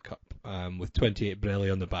we won the cup, with 28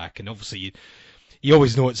 Brelle on the back. And obviously you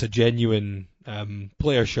always know it's a genuine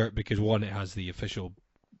player shirt because, one, it has the official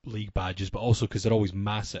league badges, but also because they're always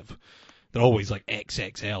massive. They're always like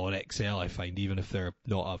XXL or XL, I find, even if they're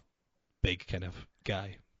not a big kind of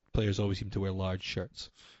guy. Players always seem to wear large shirts.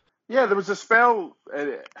 Yeah, there was a spell,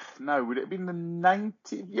 would it have been the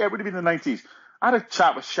 90s? Yeah, it would have been the 90s. I had a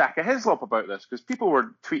chat with Shaka Hislop about this because people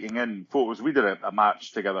were tweeting in photos. We did a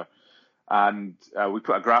match together, and we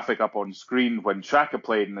put a graphic up on screen when Shaka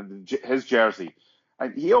played in his jersey.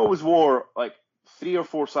 And he always wore like 3 or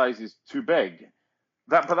 4 sizes too big.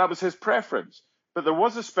 But that was his preference. But there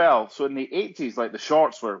was a spell, so in the 80s, like the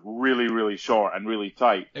shorts were really, really short and really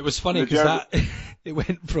tight. It was funny because it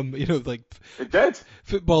went from, like... It did.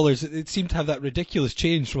 Footballers, it seemed to have that ridiculous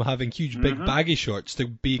change from having huge, big, baggy shorts to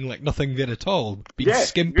being like nothing there at all, being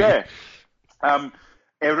skimpy. Yeah.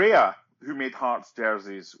 Area, who made Hearts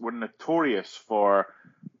jerseys, were notorious for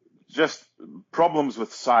just problems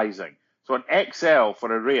with sizing. So an XL for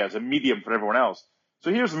Araya is a medium for everyone else.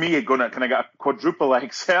 So here's me going to, can I get a quadruple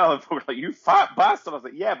XL? And folks were like, you fat bastard. I was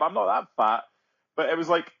like, yeah, but I'm not that fat. But it was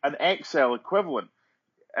like an XL equivalent.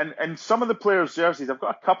 And some of the players' jerseys, I've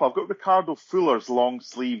got a couple. I've got Ricardo Fuller's long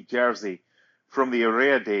sleeve jersey from the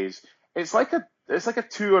Araya days. It's like a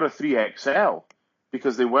 2 or a 3XL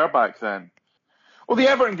because they were back then. Oh, the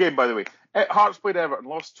Everton game, by the way. Hearts played Everton,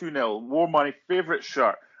 lost 2-0, wore my favourite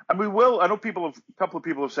shirt. And we will, I know a couple of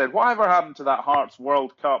people have said, whatever happened to that Hearts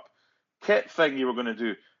World Cup kit thing you were going to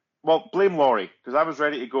do? Well, blame Laurie, because I was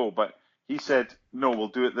ready to go, but he said, no, we'll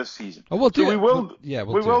do it this season. Oh, we'll do it. We will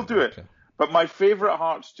do it. Okay. But my favourite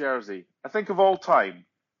Hearts jersey, I think of all time,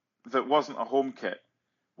 that wasn't a home kit,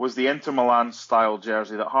 was the Inter Milan style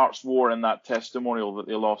jersey that Hearts wore in that testimonial that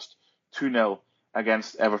they lost 2-0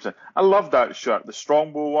 against Everton. I love that shirt, the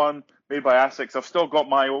Strongbow one made by Asics. I've still got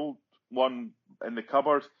my old one in the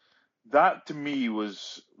cupboard. That to me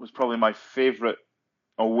was probably my favourite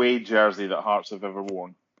away jersey that Hearts have ever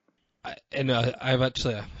worn. I've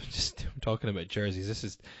actually just talking about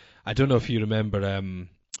jerseys. I don't know if you remember.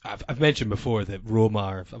 I've mentioned before that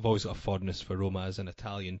Roma. I've always got a fondness for Roma as an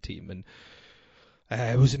Italian team, and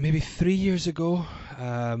was it maybe 3 years ago?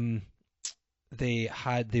 They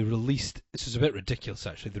released. This was a bit ridiculous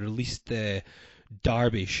actually. They released the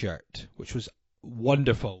Derby shirt, which was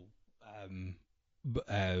wonderful.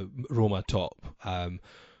 Roma top,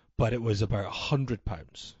 but it was about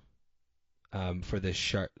 £100 for this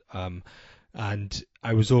shirt. And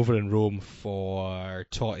I was over in Rome for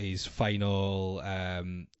Totti's final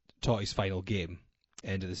game,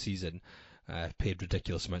 end of the season. Paid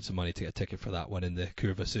ridiculous amounts of money to get a ticket for that one in the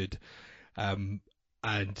Curva Sud.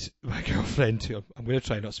 And my girlfriend, who I'm going to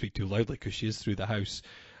try not to speak too loudly because she is through the house,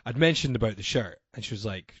 I'd mentioned about the shirt, and she was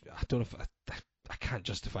like, I don't know if I can't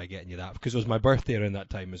justify getting you that, because it was my birthday around that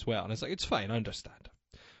time as well. And I was like, it's fine, I understand.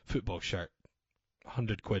 Football shirt,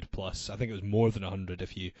 £100 plus. I think it was more than 100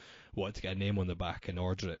 if you wanted to get a name on the back and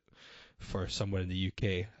order it for somewhere in the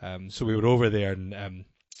UK. So we were over there, and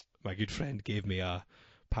my good friend gave me a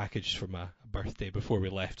package for my birthday before we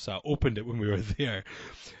left. So I opened it when we were there,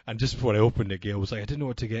 and just before I opened it, Gail was like, I didn't know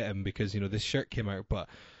what to get him because this shirt came out, but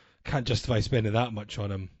can't justify spending that much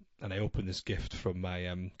on him. And I opened this gift from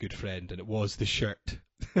my good friend, and it was the shirt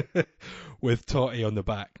with Totti on the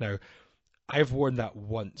back. Now, I've worn that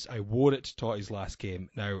once. I wore it to Totti's last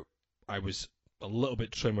game. Now, I was a little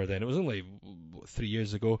bit trimmer then. It was only 3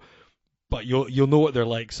 years ago. But you'll know what they're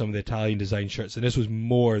like, some of the Italian design shirts. And this was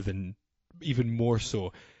even more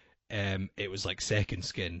so. It was like second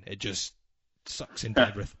skin. It just sucks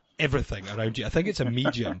into everything around you. I think it's a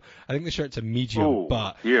medium. I think the shirt's a medium,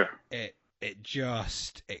 but it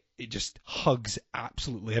just hugs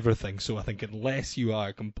absolutely everything. So I think unless you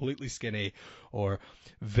are completely skinny or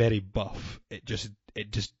very buff, it just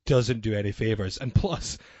doesn't do any favours. And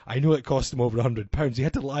plus, I know it cost him over £100. He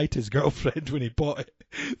had to lie to his girlfriend when he bought it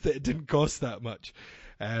that it didn't cost that much.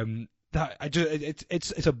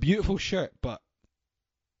 It's a beautiful shirt, but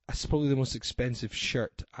it's probably the most expensive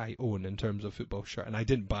shirt I own in terms of football shirt, and I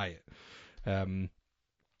didn't buy it.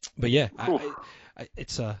 But yeah,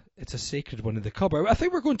 it's a sacred one in the cupboard. I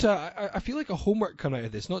think we're going to. I feel like a homework come out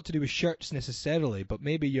of this, not to do with shirts necessarily, but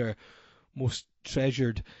maybe your most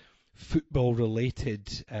treasured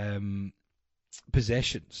football-related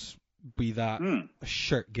possessions. Be that a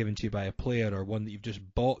shirt given to you by a player, or one that you've just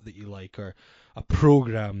bought that you like, or a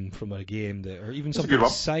program from a game or even something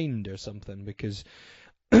signed or something. Because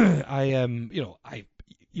you're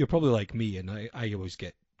probably like me, and I always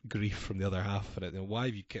get grief from the other half of it. Why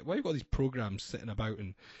have you got these programs sitting about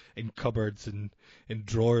in cupboards and in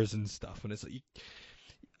drawers and stuff? And it's like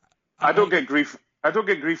I don't get grief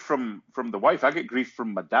from the wife. I get grief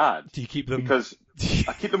from my dad. Do you keep them? Because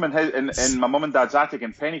I keep them in my mum and dad's attic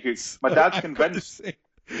in Pennycook. My dad's convinced.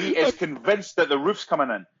 He is convinced that the roof's coming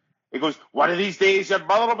in. He goes, one of these days your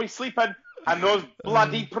mother will be sleeping, and those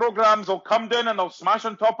bloody programs will come down and they'll smash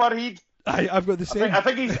on top of her head. I've got the same. I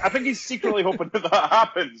think he's secretly hoping that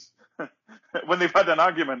happens when they've had an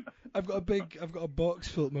argument. I've got a box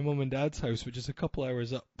full at my mum and dad's house, which is a couple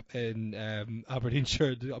hours up in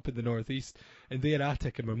Aberdeenshire, up in the northeast, in their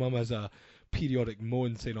attic, and my mum has a periodic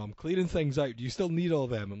moan saying, "I'm clearing things out. Do you still need all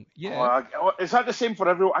them?" And, yeah. Is that the same for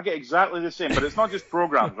everyone? I get exactly the same, but it's not just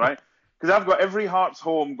programs, right? Because I've got every Hearts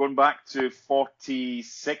home going back to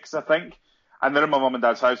 46, I think, and they're in my mum and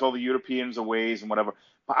dad's house, all the Europeans aways and whatever.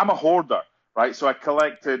 But I'm a hoarder, right? So I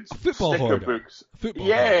collected football sticker hoarder. books. Football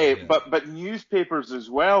yeah, hoarder, but newspapers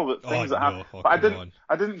as well. Things that happen. But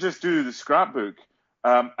I didn't just do the scrapbook.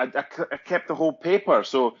 I kept the whole paper.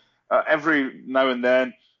 So every now and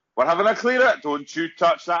then We're having a clear it. Don't you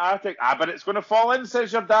touch that attic. But it's going to fall in,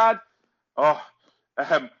 says your dad. Oh,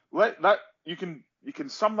 you can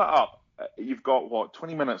sum that up. You've got,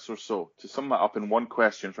 20 minutes or so to sum that up in one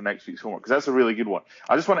question for next week's homework, because that's a really good one.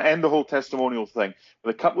 I just want to end the whole testimonial thing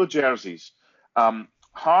with a couple of jerseys.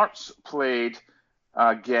 Hearts played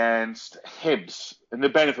against Hibs in the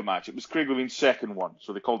benefit match. It was Craig Levein's second one,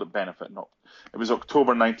 so they called it benefit. It was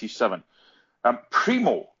October 97.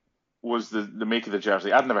 Primo was the make of the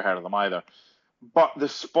jersey. I'd never heard of them either. But the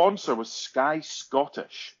sponsor was Sky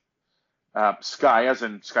Scottish. Sky, as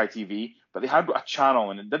in Sky TV, but they had a channel,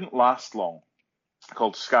 and it didn't last long,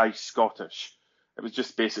 called Sky Scottish. It was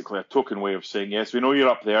just basically a token way of saying, yes, we know you're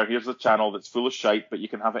up there, here's a channel that's full of shite, but you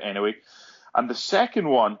can have it anyway. And the second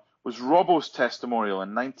one was Robbo's testimonial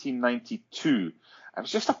in 1992. It was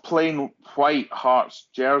just a plain white Hearts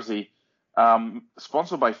jersey,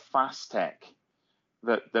 sponsored by Fastech,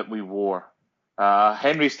 that we wore.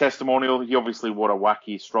 Henry's testimonial, he obviously wore a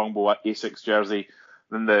wacky Strongbow Asics jersey.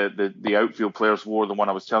 Then the outfield players wore the one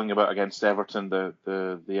I was telling you about against Everton,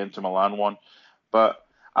 the Inter Milan one. But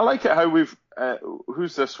I like it how we've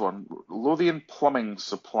who's this one? Lothian Plumbing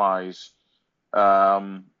Supplies.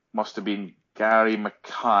 Must have been Gary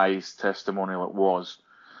Mackay's testimonial. It was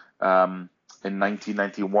in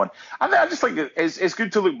 1991. And I just think it's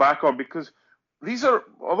good to look back on, because these are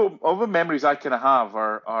all the memories I kind of have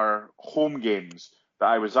are home games that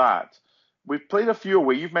I was at. We've played a few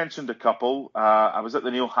away. You've mentioned a couple. I was at the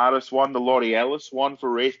Neil Harris one, the Laurie Ellis one for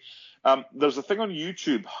Wraith. There's a thing on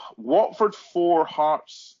YouTube, Watford 4,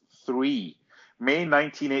 Hearts 3, May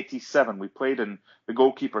 1987. We played in the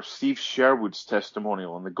goalkeeper Steve Sherwood's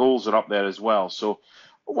testimonial, and the goals are up there as well. So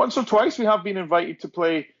once or twice we have been invited to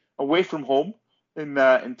play away from home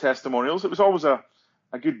in testimonials. It was always a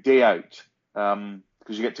good day out,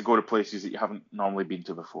 because you get to go to places that you haven't normally been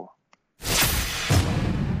to before.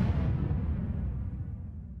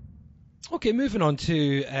 Okay, moving on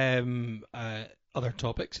to other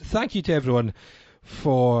topics. Thank you to everyone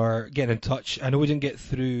for getting in touch. I know we didn't get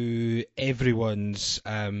through everyone's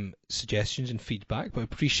suggestions and feedback, but I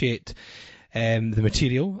appreciate the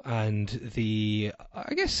material and the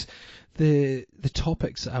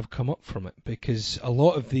topics that have come up from it, because a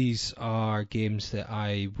lot of these are games that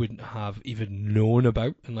I wouldn't have even known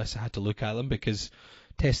about unless I had to look at them, because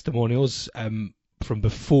testimonials from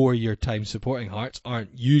before your time supporting Hearts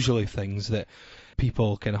aren't usually things that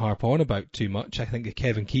people can harp on about too much. I think the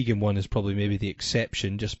Kevin Keegan one is probably maybe the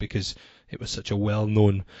exception, just because it was such a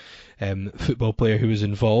well-known football player who was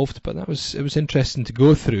involved, but it was interesting to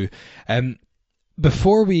go through.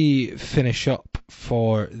 Before we finish up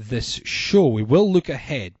for this show, we will look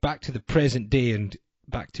ahead, back to the present day and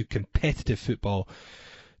back to competitive football,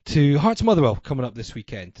 to Hearts Motherwell coming up this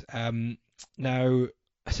weekend. Now,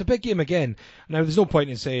 it's a big game again. Now, there's no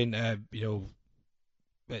point in saying,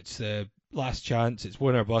 it's the last chance, it's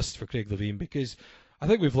win or bust for Craig Levein, because I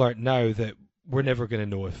think we've learnt now that we're never going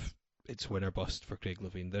to know if it's win or bust for Craig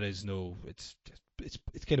Levein. There is no, it's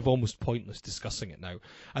kind of almost pointless discussing it now.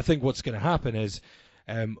 I think what's going to happen is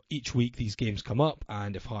each week these games come up,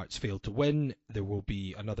 and if Hearts fail to win, there will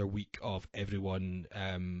be another week of everyone,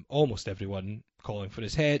 almost everyone, calling for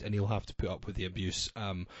his head, and he'll have to put up with the abuse.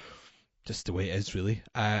 Just the way it is, really.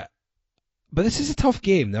 But this is a tough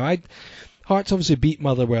game. Now, Hearts obviously beat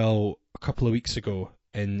Motherwell a couple of weeks ago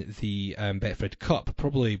in the Betfred Cup,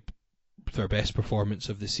 probably their best performance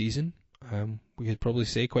of the season, we could probably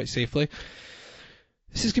say quite safely.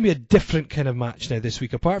 This is going to be a different kind of match now this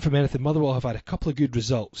week. Apart from anything, Motherwell have had a couple of good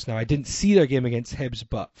results. Now, I didn't see their game against Hibs,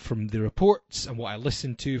 but from the reports and what I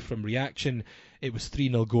listened to from reaction, it was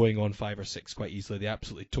 3-0 going on 5 or 6 quite easily. They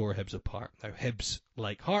absolutely tore Hibs apart. Now, Hibs,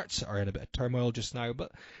 like Hearts, are in a bit of turmoil just now,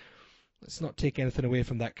 but let's not take anything away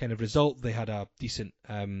from that kind of result. They had a decent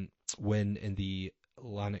win in the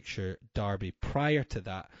Lanarkshire Derby prior to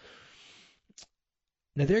that.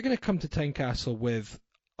 Now, they're going to come to Tynecastle with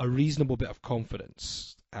a reasonable bit of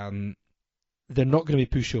confidence. They're not going to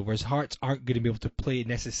be pushovers. Hearts aren't going to be able to play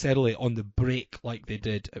necessarily on the break like they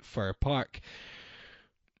did at Fir Park.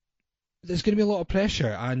 There's going to be a lot of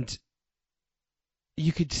pressure, and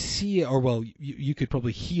you could see it, or well, you could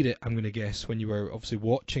probably hear it, I'm going to guess, when you were obviously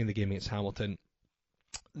watching the game against Hamilton.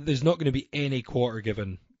 There's not going to be any quarter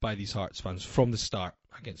given by these Hearts fans from the start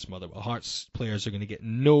against Motherwell. Hearts players are going to get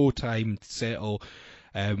no time to settle.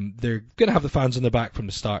 They're going to have the fans on their back from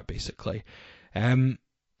the start, basically. I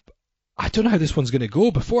don't know how this one's going to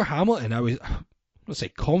go. Before Hamilton, I was, I don't want to say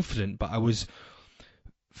confident, but I was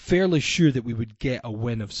fairly sure that we would get a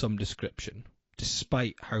win of some description,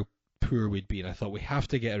 despite how poor we'd been. I thought we have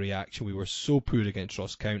to get a reaction. We were so poor against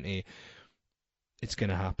Ross County. It's going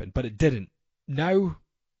to happen. But it didn't. Now,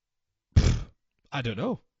 I don't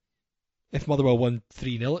know. If Motherwell won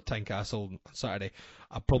 3-0 at Tynecastle on Saturday,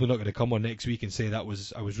 I'm probably not going to come on next week and say I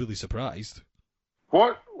was really surprised.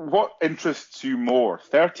 What interests you more,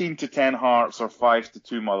 13-10 Hearts or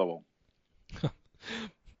 5-2 Motherwell?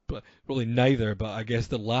 But really neither, but I guess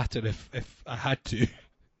the latter if I had to.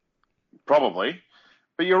 Probably.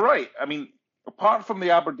 But you're right. I mean, apart from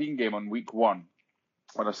the Aberdeen game on week 1,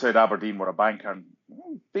 when I said Aberdeen were a banker, and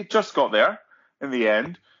they just got there in the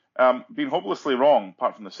end. Been hopelessly wrong,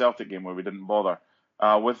 apart from the Celtic game where we didn't bother,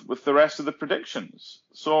 with the rest of the predictions.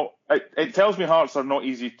 So it tells me Hearts are not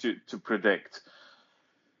easy to predict.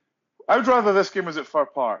 I would rather this game was at Fir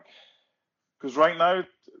Park, because right now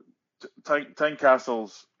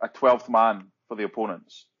Tynecastle's a 12th man for the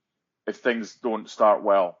opponents if things don't start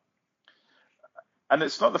well. And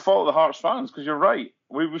it's not the fault of the Hearts fans, because you're right.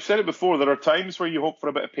 We've said it before, there are times where you hope for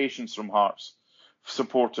a bit of patience from Hearts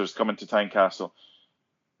supporters coming to Tynecastle.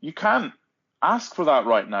 You can't ask for that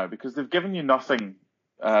right now because they've given you nothing.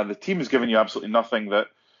 The team has given you absolutely nothing that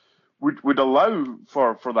would allow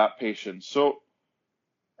for that patience. So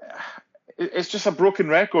it's just a broken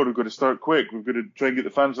record. We've got to start quick. We've got to try and get the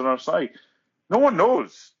fans on our side. No one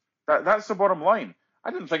knows. That's the bottom line. I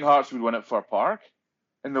didn't think Hearts would win at Fir Park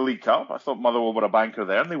in the League Cup. I thought Motherwell were a banker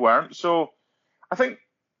there, and they weren't. So I think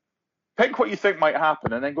pick what you think might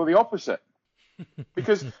happen and then go the opposite.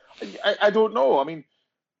 Because I don't know. I mean,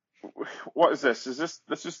 what is this?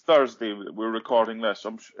 This is Thursday we're recording this.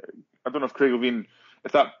 I don't know if Craig Levein,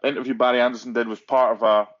 if that interview Barry Anderson did was part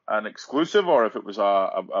of an exclusive or if it was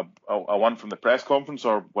a one from the press conference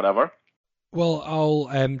or whatever. Well,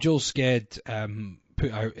 Joel Sked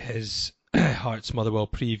put out his Hearts Motherwell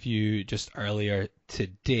preview just earlier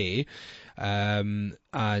today,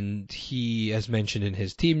 and he has mentioned in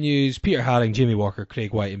his team news, Peter Haring, Jamie Walker,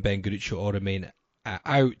 Craig White and Ben Garuccio all remain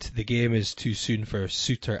out. The game is too soon for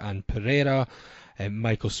Suter and Pereira.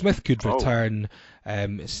 Michael Smith could return.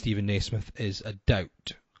 Stephen Naismith is a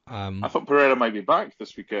doubt. I thought Pereira might be back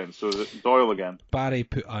this weekend, so is it Doyle again? Barry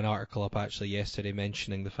put an article up actually yesterday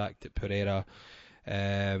mentioning the fact that Pereira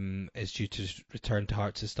is due to return to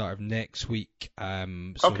Hearts at the start of next week.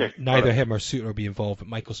 Neither him or Suter will be involved, but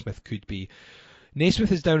Michael Smith could be.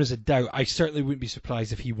 Naismith is down as a doubt. I certainly wouldn't be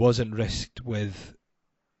surprised if he wasn't risked with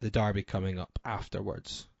the derby coming up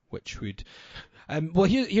afterwards, which would...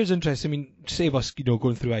 here's interesting. I mean, save us,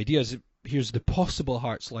 going through ideas. Here's the possible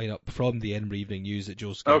Hearts lineup from the Edinburgh Evening News that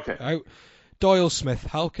Joe Scott put out. Doyle, Smith,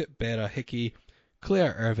 Halkett, Berra, Hickey,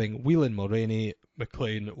 Claire Irving, Whelan, Mulroney,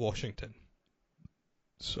 McLean, Washington.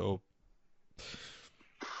 So...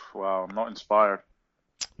 Wow, I'm not inspired.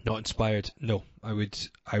 Not inspired. No, I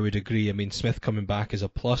would agree. I mean, Smith coming back is a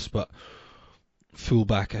plus, but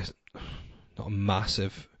fullback is not a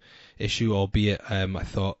massive issue, albeit I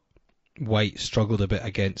thought White struggled a bit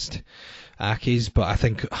against Accies, but I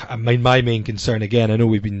think my main concern, again, I know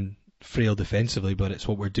we've been frail defensively, but it's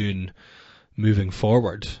what we're doing moving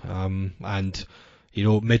forward. And,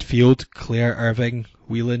 midfield, Claire Irving,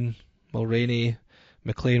 Whelan, Mulroney,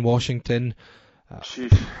 McLean, Washington.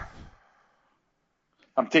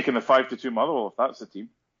 I'm taking the 5-2 Motherwell if that's the team.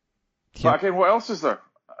 Yep. But again, what else is there?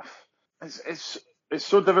 It's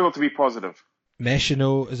so difficult to be positive.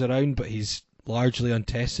 Meshino is around, but he's largely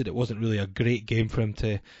untested. It wasn't really a great game for him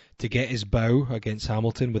to get his bow against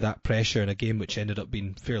Hamilton with that pressure in a game which ended up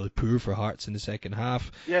being fairly poor for Hearts in the second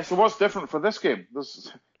half. Yeah, so what's different for this game?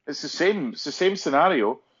 It's the same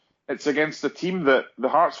scenario. It's against a team that the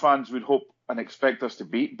Hearts fans would hope and expect us to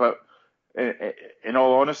beat, but in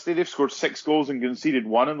all honesty, they've scored 6 goals and conceded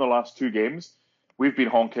 1 in the last 2 games. We've been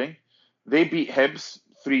honking. They beat Hibs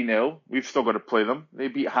 3-0. We've still got to play them. They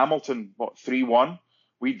beat Hamilton, 3-1.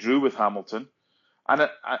 We drew with Hamilton. And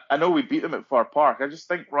I know we beat them at Fir Park. I just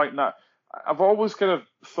think right now, I've always kind of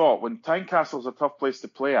thought when Tynecastle's a tough place to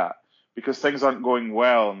play at because things aren't going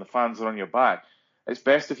well and the fans are on your back, it's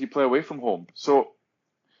best if you play away from home. So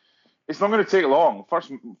it's not going to take long.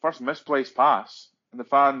 First misplaced pass, and the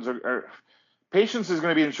fans are patience is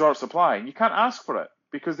going to be in short supply, and you can't ask for it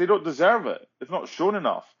because they don't deserve it. It's not shown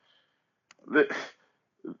enough.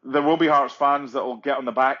 There will be Hearts fans that will get on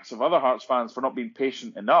the backs of other Hearts fans for not being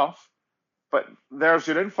patient enough, but there's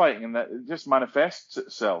your infighting, and that it just manifests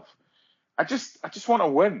itself. I just want to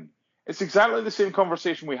win. It's exactly the same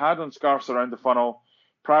conversation we had on Scarves Around the Funnel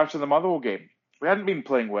prior to the Motherwell game. We hadn't been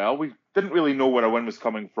playing well. We didn't really know where a win was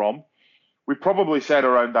coming from. We probably said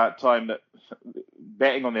around that time that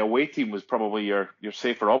betting on the away team was probably your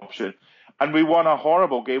safer option. And we won a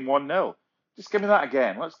horrible game 1-0. Just give me that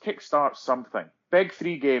again. Let's kickstart something. Big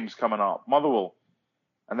 3 games coming up. Motherwell,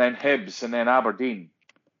 and then Hibs, and then Aberdeen.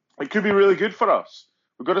 It could be really good for us.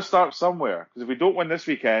 We've got to start somewhere. Because if we don't win this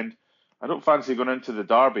weekend, I don't fancy going into the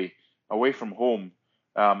derby away from home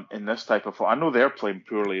in this type of. I know they're playing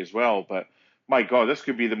poorly as well, but my God, this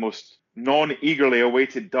could be the most non-eagerly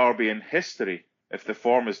awaited derby in history if the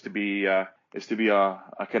form is to be a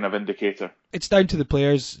kind of indicator. It's down to the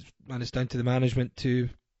players and it's down to the management to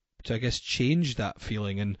I guess change that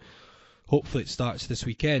feeling, and hopefully it starts this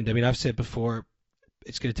weekend. I mean, I've said before,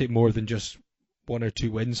 it's going to take more than just 1 or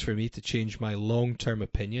 2 wins for me to change my long-term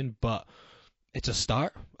opinion, but it's a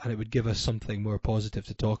start, and it would give us something more positive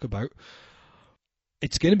to talk about.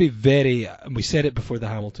 It's going to be very, and we said it before the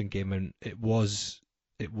Hamilton game, and it was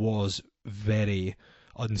very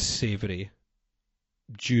unsavoury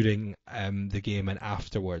during the game and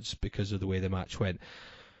afterwards because of the way the match went.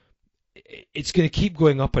 It's going to keep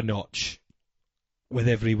going up a notch with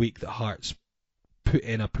every week that Hearts put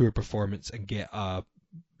in a poor performance and get a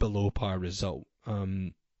below par result.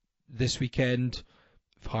 This weekend,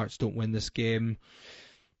 if Hearts don't win this game,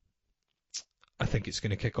 I think it's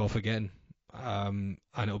going to kick off again. And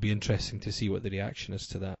it'll be interesting to see what the reaction is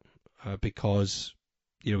to that. Because,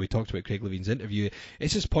 we talked about Craig Leveing's interview.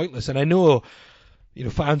 It's just pointless. And I know,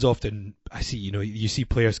 fans often, you see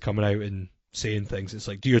players coming out and saying things. It's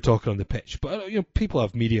like, do you're talking on the pitch. But, people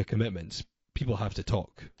have media commitments. People have to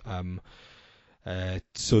talk.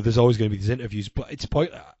 So there's always going to be these interviews. But it's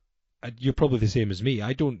pointless. You're probably the same as me.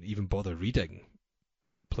 I don't even bother reading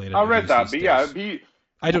player interviews. I read that, but yeah,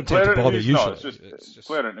 I don't tend to bother usually. No, it's just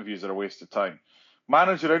player interviews are a waste of time.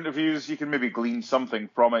 Manager interviews, you can maybe glean something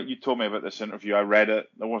from it. You told me about this interview. I read it.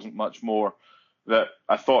 There wasn't much more that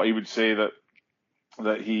I thought he would say that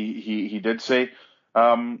he did say.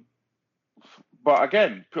 But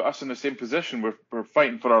again, put us in the same position. We're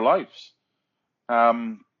fighting for our lives.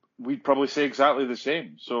 We'd probably say exactly the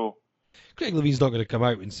same. So Craig Leveing's not going to come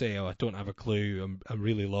out and say, "Oh, I don't have a clue. I'm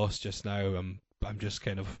really lost just now. I'm just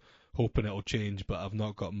kind of hoping it'll change, but I've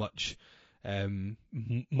not got much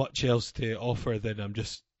else to offer than I'm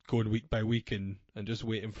just going week by week and just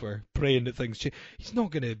praying that things change." He's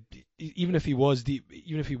not going to, even if he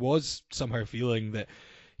was somehow feeling that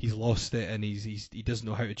he's lost it and he doesn't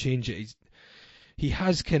know how to change it. He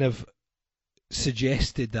has kind of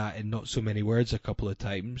suggested that in not so many words a couple of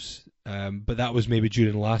times, but that was maybe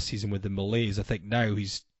during last season with the Malays. I think now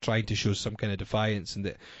he's trying to show some kind of defiance and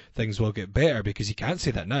that things will get better, because he can't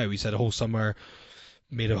say that now. He's had a whole summer,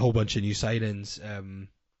 made a whole bunch of new signings,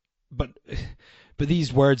 but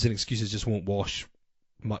these words and excuses just won't wash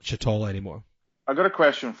much at all anymore. I got a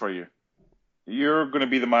question for you. You're going to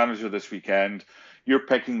be the manager this weekend. You're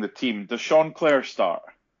picking the team. Does Sean Clare start?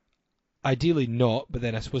 Ideally not, but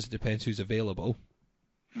then I suppose it depends who's available.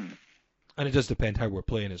 And it does depend how we're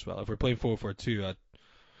playing as well. If we're playing 4-4-2, I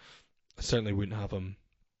certainly wouldn't have him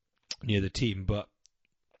near the team, but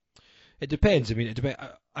it depends. I mean,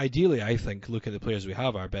 ideally, I think, look at the players we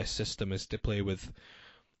have, our best system is to play with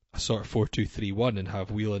a sort of 4-2-3-1 and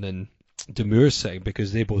have Whelan and Damour sitting,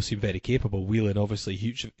 because they both seem very capable. Whelan, obviously,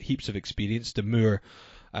 heaps of experience. Damour,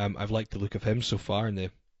 I've liked the look of him so far in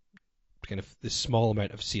the kind of the small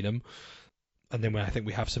amount I've seen him. And then I think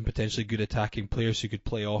we have some potentially good attacking players who could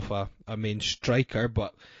play off a main striker,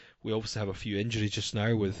 but we obviously have a few injuries just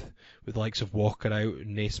now with the likes of Walker out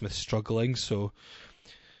and Naismith struggling, so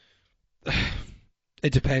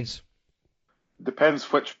it depends.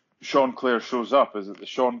 Depends which Sean Clare shows up. Is it the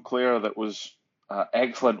Sean Clare that was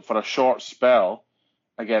excellent for a short spell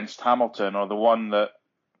against Hamilton, or the one that,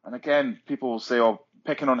 and again, people will say, oh,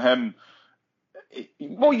 picking on him.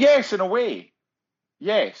 Well, yes, in a way.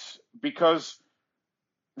 Yes, because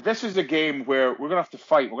this is a game where we're going to have to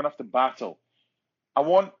fight. We're going to have to battle. I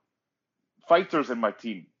want fighters in my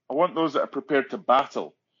team. I want those that are prepared to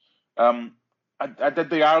battle. I did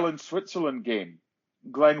the Ireland-Switzerland game.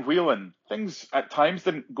 Glenn Whelan. Things at times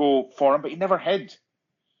didn't go for him, but he never hid.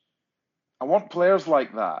 I want players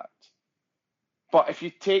like that. But if you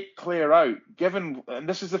take Clare out, and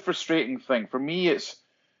this is the frustrating thing, for me it's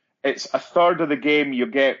a third of the game you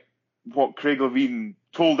get what Craig Levein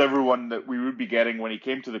told everyone that we would be getting when he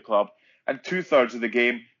came to the club, and 2/3 of the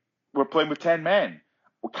game we're playing with 10 men.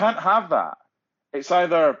 We can't have that. It's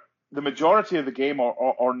either the majority of the game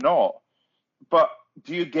or not. But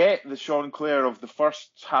do you get the Sean Clare of the first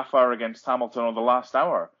half hour against Hamilton or the last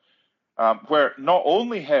hour, where not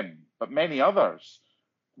only him, but many others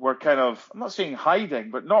were kind of, I'm not saying hiding,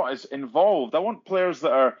 but not as involved. I want players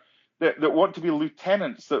that want to be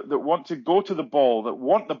lieutenants, that want to go to the ball, that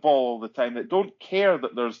want the ball all the time, that don't care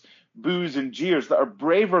that there's boos and jeers, that are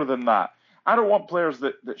braver than that. I don't want players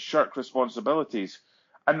that shirk responsibilities.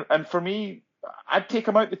 And for me, I'd take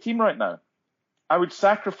him out the team right now. I would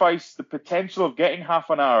sacrifice the potential of getting half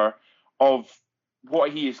an hour of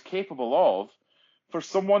what he is capable of for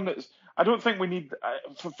someone that's... I don't think we need.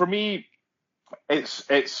 For me, it's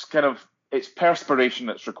perspiration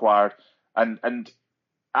that's required, and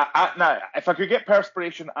now if I could get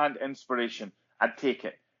perspiration and inspiration, I'd take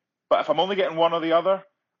it. But if I'm only getting one or the other,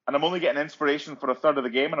 and I'm only getting inspiration for a third of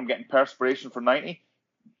the game, and I'm getting perspiration for 90,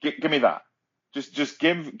 give me that. Just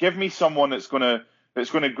give me someone that's gonna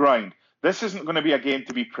grind. This isn't going to be a game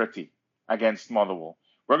to be pretty against Motherwell.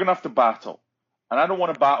 We're going to have to battle. And I don't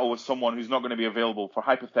want to battle with someone who's not going to be available for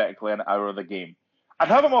hypothetically an hour of the game. I'd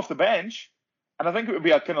have him off the bench, and I think it would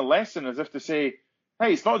be a kind of lesson as if to say,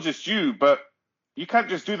 hey, it's not just you, but you can't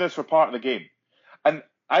just do this for part of the game. And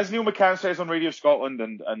as Neil McCann says on Radio Scotland,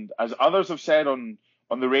 and as others have said on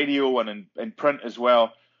the radio and in print as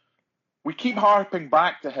well, we keep harping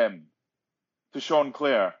back to him, to Sean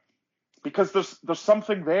Clare, because there's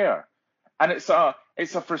something there. And it's a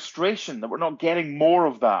frustration that we're not getting more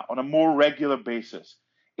of that on a more regular basis.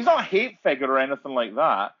 He's not a hate figure or anything like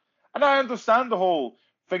that. And I understand the whole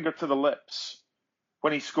finger to the lips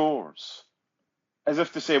when he scores, as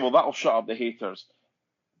if to say, well, that'll shut up the haters.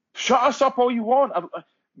 Shut us up all you want.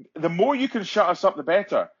 The more you can shut us up, the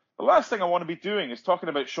better. The last thing I want to be doing is talking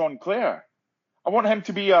about Sean Clare. I want him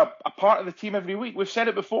to be a part of the team every week. We've said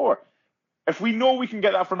it before. If we know we can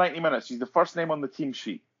get that for 90 minutes, he's the first name on the team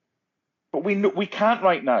sheet. But we can't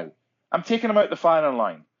right now. I'm taking him out the firing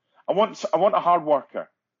line. I want a hard worker.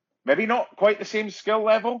 Maybe not quite the same skill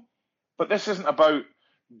level, but this isn't about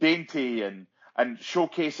dainty and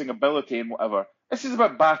showcasing ability and whatever. This is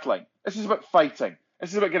about battling. This is about fighting.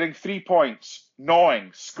 This is about getting 3 points,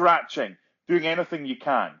 gnawing, scratching, doing anything you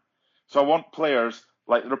can. So I want players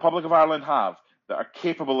like the Republic of Ireland have that are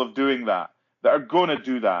capable of doing that are going to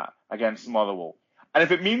do that against Motherwell. And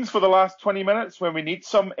if it means for the last 20 minutes when we need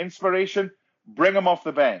some inspiration, bring him off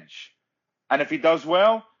the bench. And if he does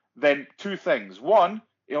well, then 2 things. 1,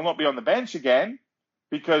 he'll not be on the bench again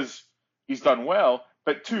because he's done well.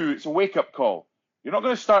 But 2, it's a wake-up call. You're not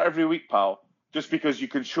going to start every week, pal, just because you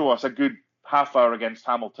can show us a good half hour against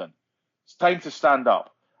Hamilton. It's time to stand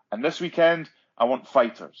up. And this weekend, I want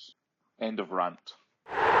fighters. End of rant.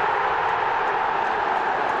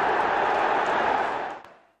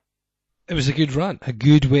 It was a good rant, a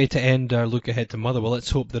good way to end our look ahead to Motherwell. Let's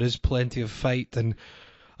hope there is plenty of fight and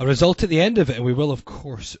a result at the end of it, and we will, of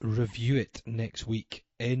course, review it next week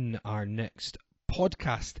in our next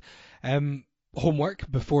podcast. Homework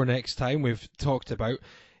before next time we've talked about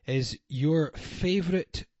is your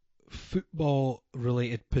favourite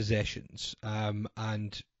football-related possessions,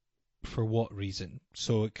 and for what reason.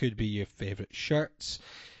 So it could be your favourite shirts,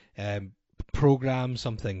 programme,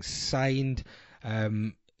 something signed.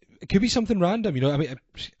 It could be something random, I mean,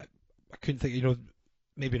 I couldn't think,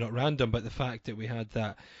 maybe not random, but the fact that we had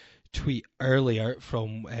that tweet earlier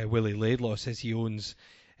from Willie Laidlaw says he owns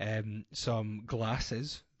some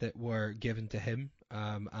glasses that were given to him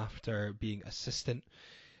after being assistant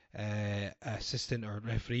or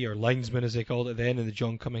referee or linesman, as they called it then, in the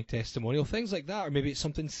John Cumming testimonial. Things like that, or maybe it's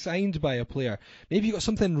something signed by a player. Maybe you got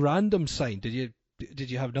something random signed. Did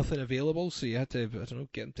you have nothing available, so you had to,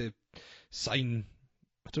 get him to sign?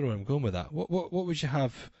 I don't know where I'm going with that. What would you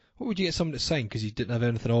have? What would you get someone to sign because you didn't have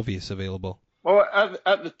anything obvious available? Well,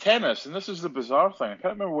 at the tennis, and this is the bizarre thing, I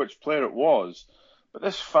can't remember which player it was, but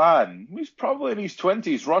this fan, he's probably in his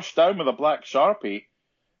 20s, rushed down with a black Sharpie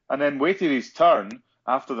and then waited his turn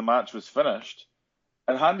after the match was finished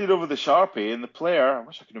and handed over the Sharpie, and the player, I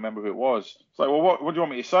wish I could remember who it was, it's like, well, what do you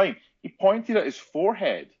want me to sign? He pointed at his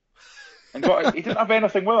forehead and he didn't have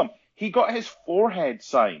anything with him. He got his forehead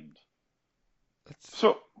signed.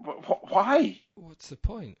 So, why? What's the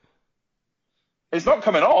point? It's not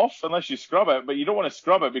coming off unless you scrub it, but you don't want to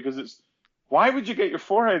scrub it because it's... Why would you get your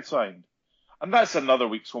forehead signed? And that's another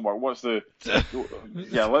week's homework. What's the...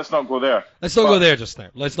 Yeah, let's not go there. Let's not go there just now.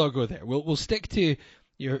 Let's not go there. We'll stick to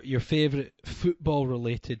your favourite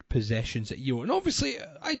football-related possessions that you own. And obviously,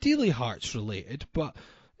 ideally Hearts-related, but...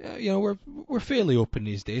 we're fairly open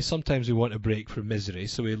these days. Sometimes we want a break from misery,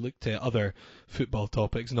 so we look to other football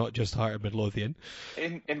topics, not just Heart and Midlothian.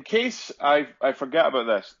 In case I forget about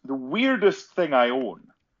this, the weirdest thing I own,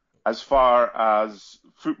 as far as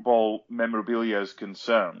football memorabilia is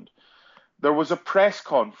concerned, there was a press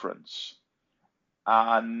conference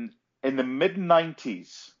in the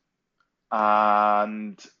mid-90s,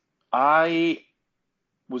 and I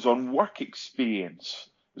was on work experience.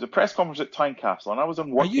 It was a press conference at Tynecastle, and I was on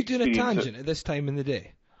work. Are you doing a tangent at this time in the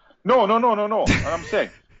day? No. And I'm saying,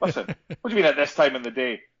 listen, what do you mean at this time in the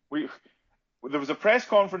day? There was a press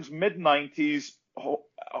conference mid-90s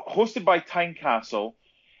hosted by Tynecastle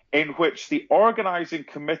in which the organising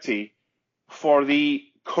committee for the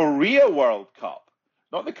Korea World Cup,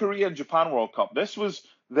 not the Korea and Japan World Cup, this was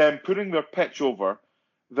them putting their pitch over,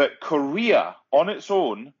 that Korea on its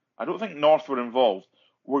own, I don't think North were involved,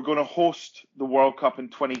 were going to host the World Cup in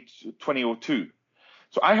 2002.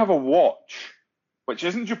 So I have a watch, which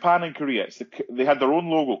isn't Japan and Korea. They had their own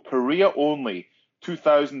logo, Korea only,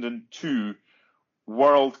 2002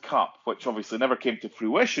 World Cup, which obviously never came to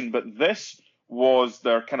fruition, but this was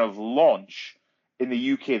their kind of launch in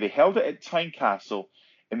the UK. They held it at Tynecastle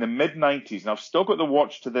in the mid-90s, and I've still got the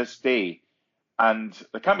watch to this day, and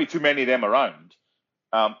there can't be too many of them around.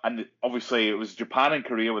 And obviously it was Japan and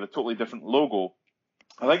Korea with a totally different logo.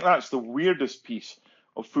 I think that's the weirdest piece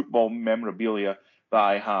of football memorabilia that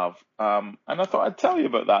I have. And I thought I'd tell you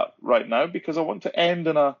about that right now because I want to end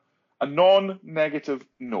on a non-negative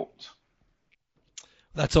note.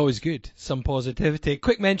 That's always good. Some positivity.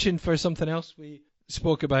 Quick mention for something else we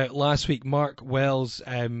spoke about last week. Mark Wells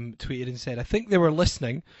tweeted and said, I think they were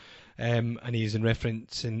listening. And he's in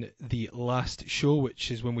reference in the last show, which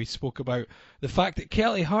is when we spoke about the fact that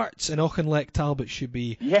Kelty Hearts and Auchinleck Talbot should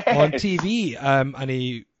be on TV. And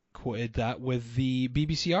he quoted that with the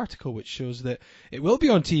BBC article, which shows that it will be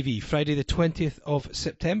on TV Friday the 20th of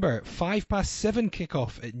September, 7:05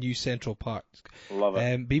 kickoff at New Central Park. Love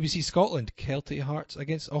it. BBC Scotland, Kelty Hearts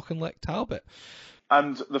against Auchinleck Talbot.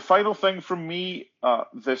 And the final thing from me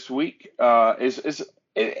this week is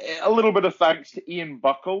a little bit of thanks to Ian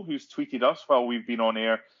Buckle, who's tweeted us while we've been on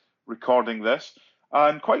air recording this.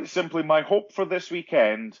 And quite simply, my hope for this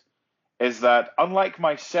weekend is that, unlike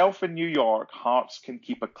myself in New York, Hearts can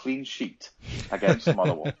keep a clean sheet against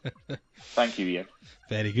Motherwell. Thank you, Ian.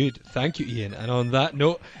 Very good. Thank you, Ian. And on that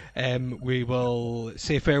note, we will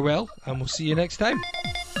say farewell and we'll see you next time.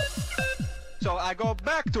 So I go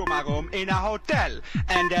back to my room in a hotel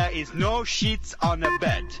and there is no sheets on the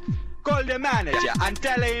bed. Call the manager and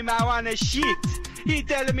tell him I want a sheet. He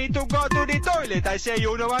tell me to go to the toilet. I say,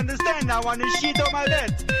 you don't understand, I want a sheet on my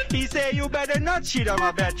bed. He say, you better not shit on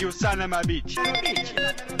my bed, you son of a bitch.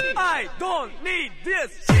 I don't need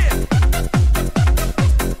this shit.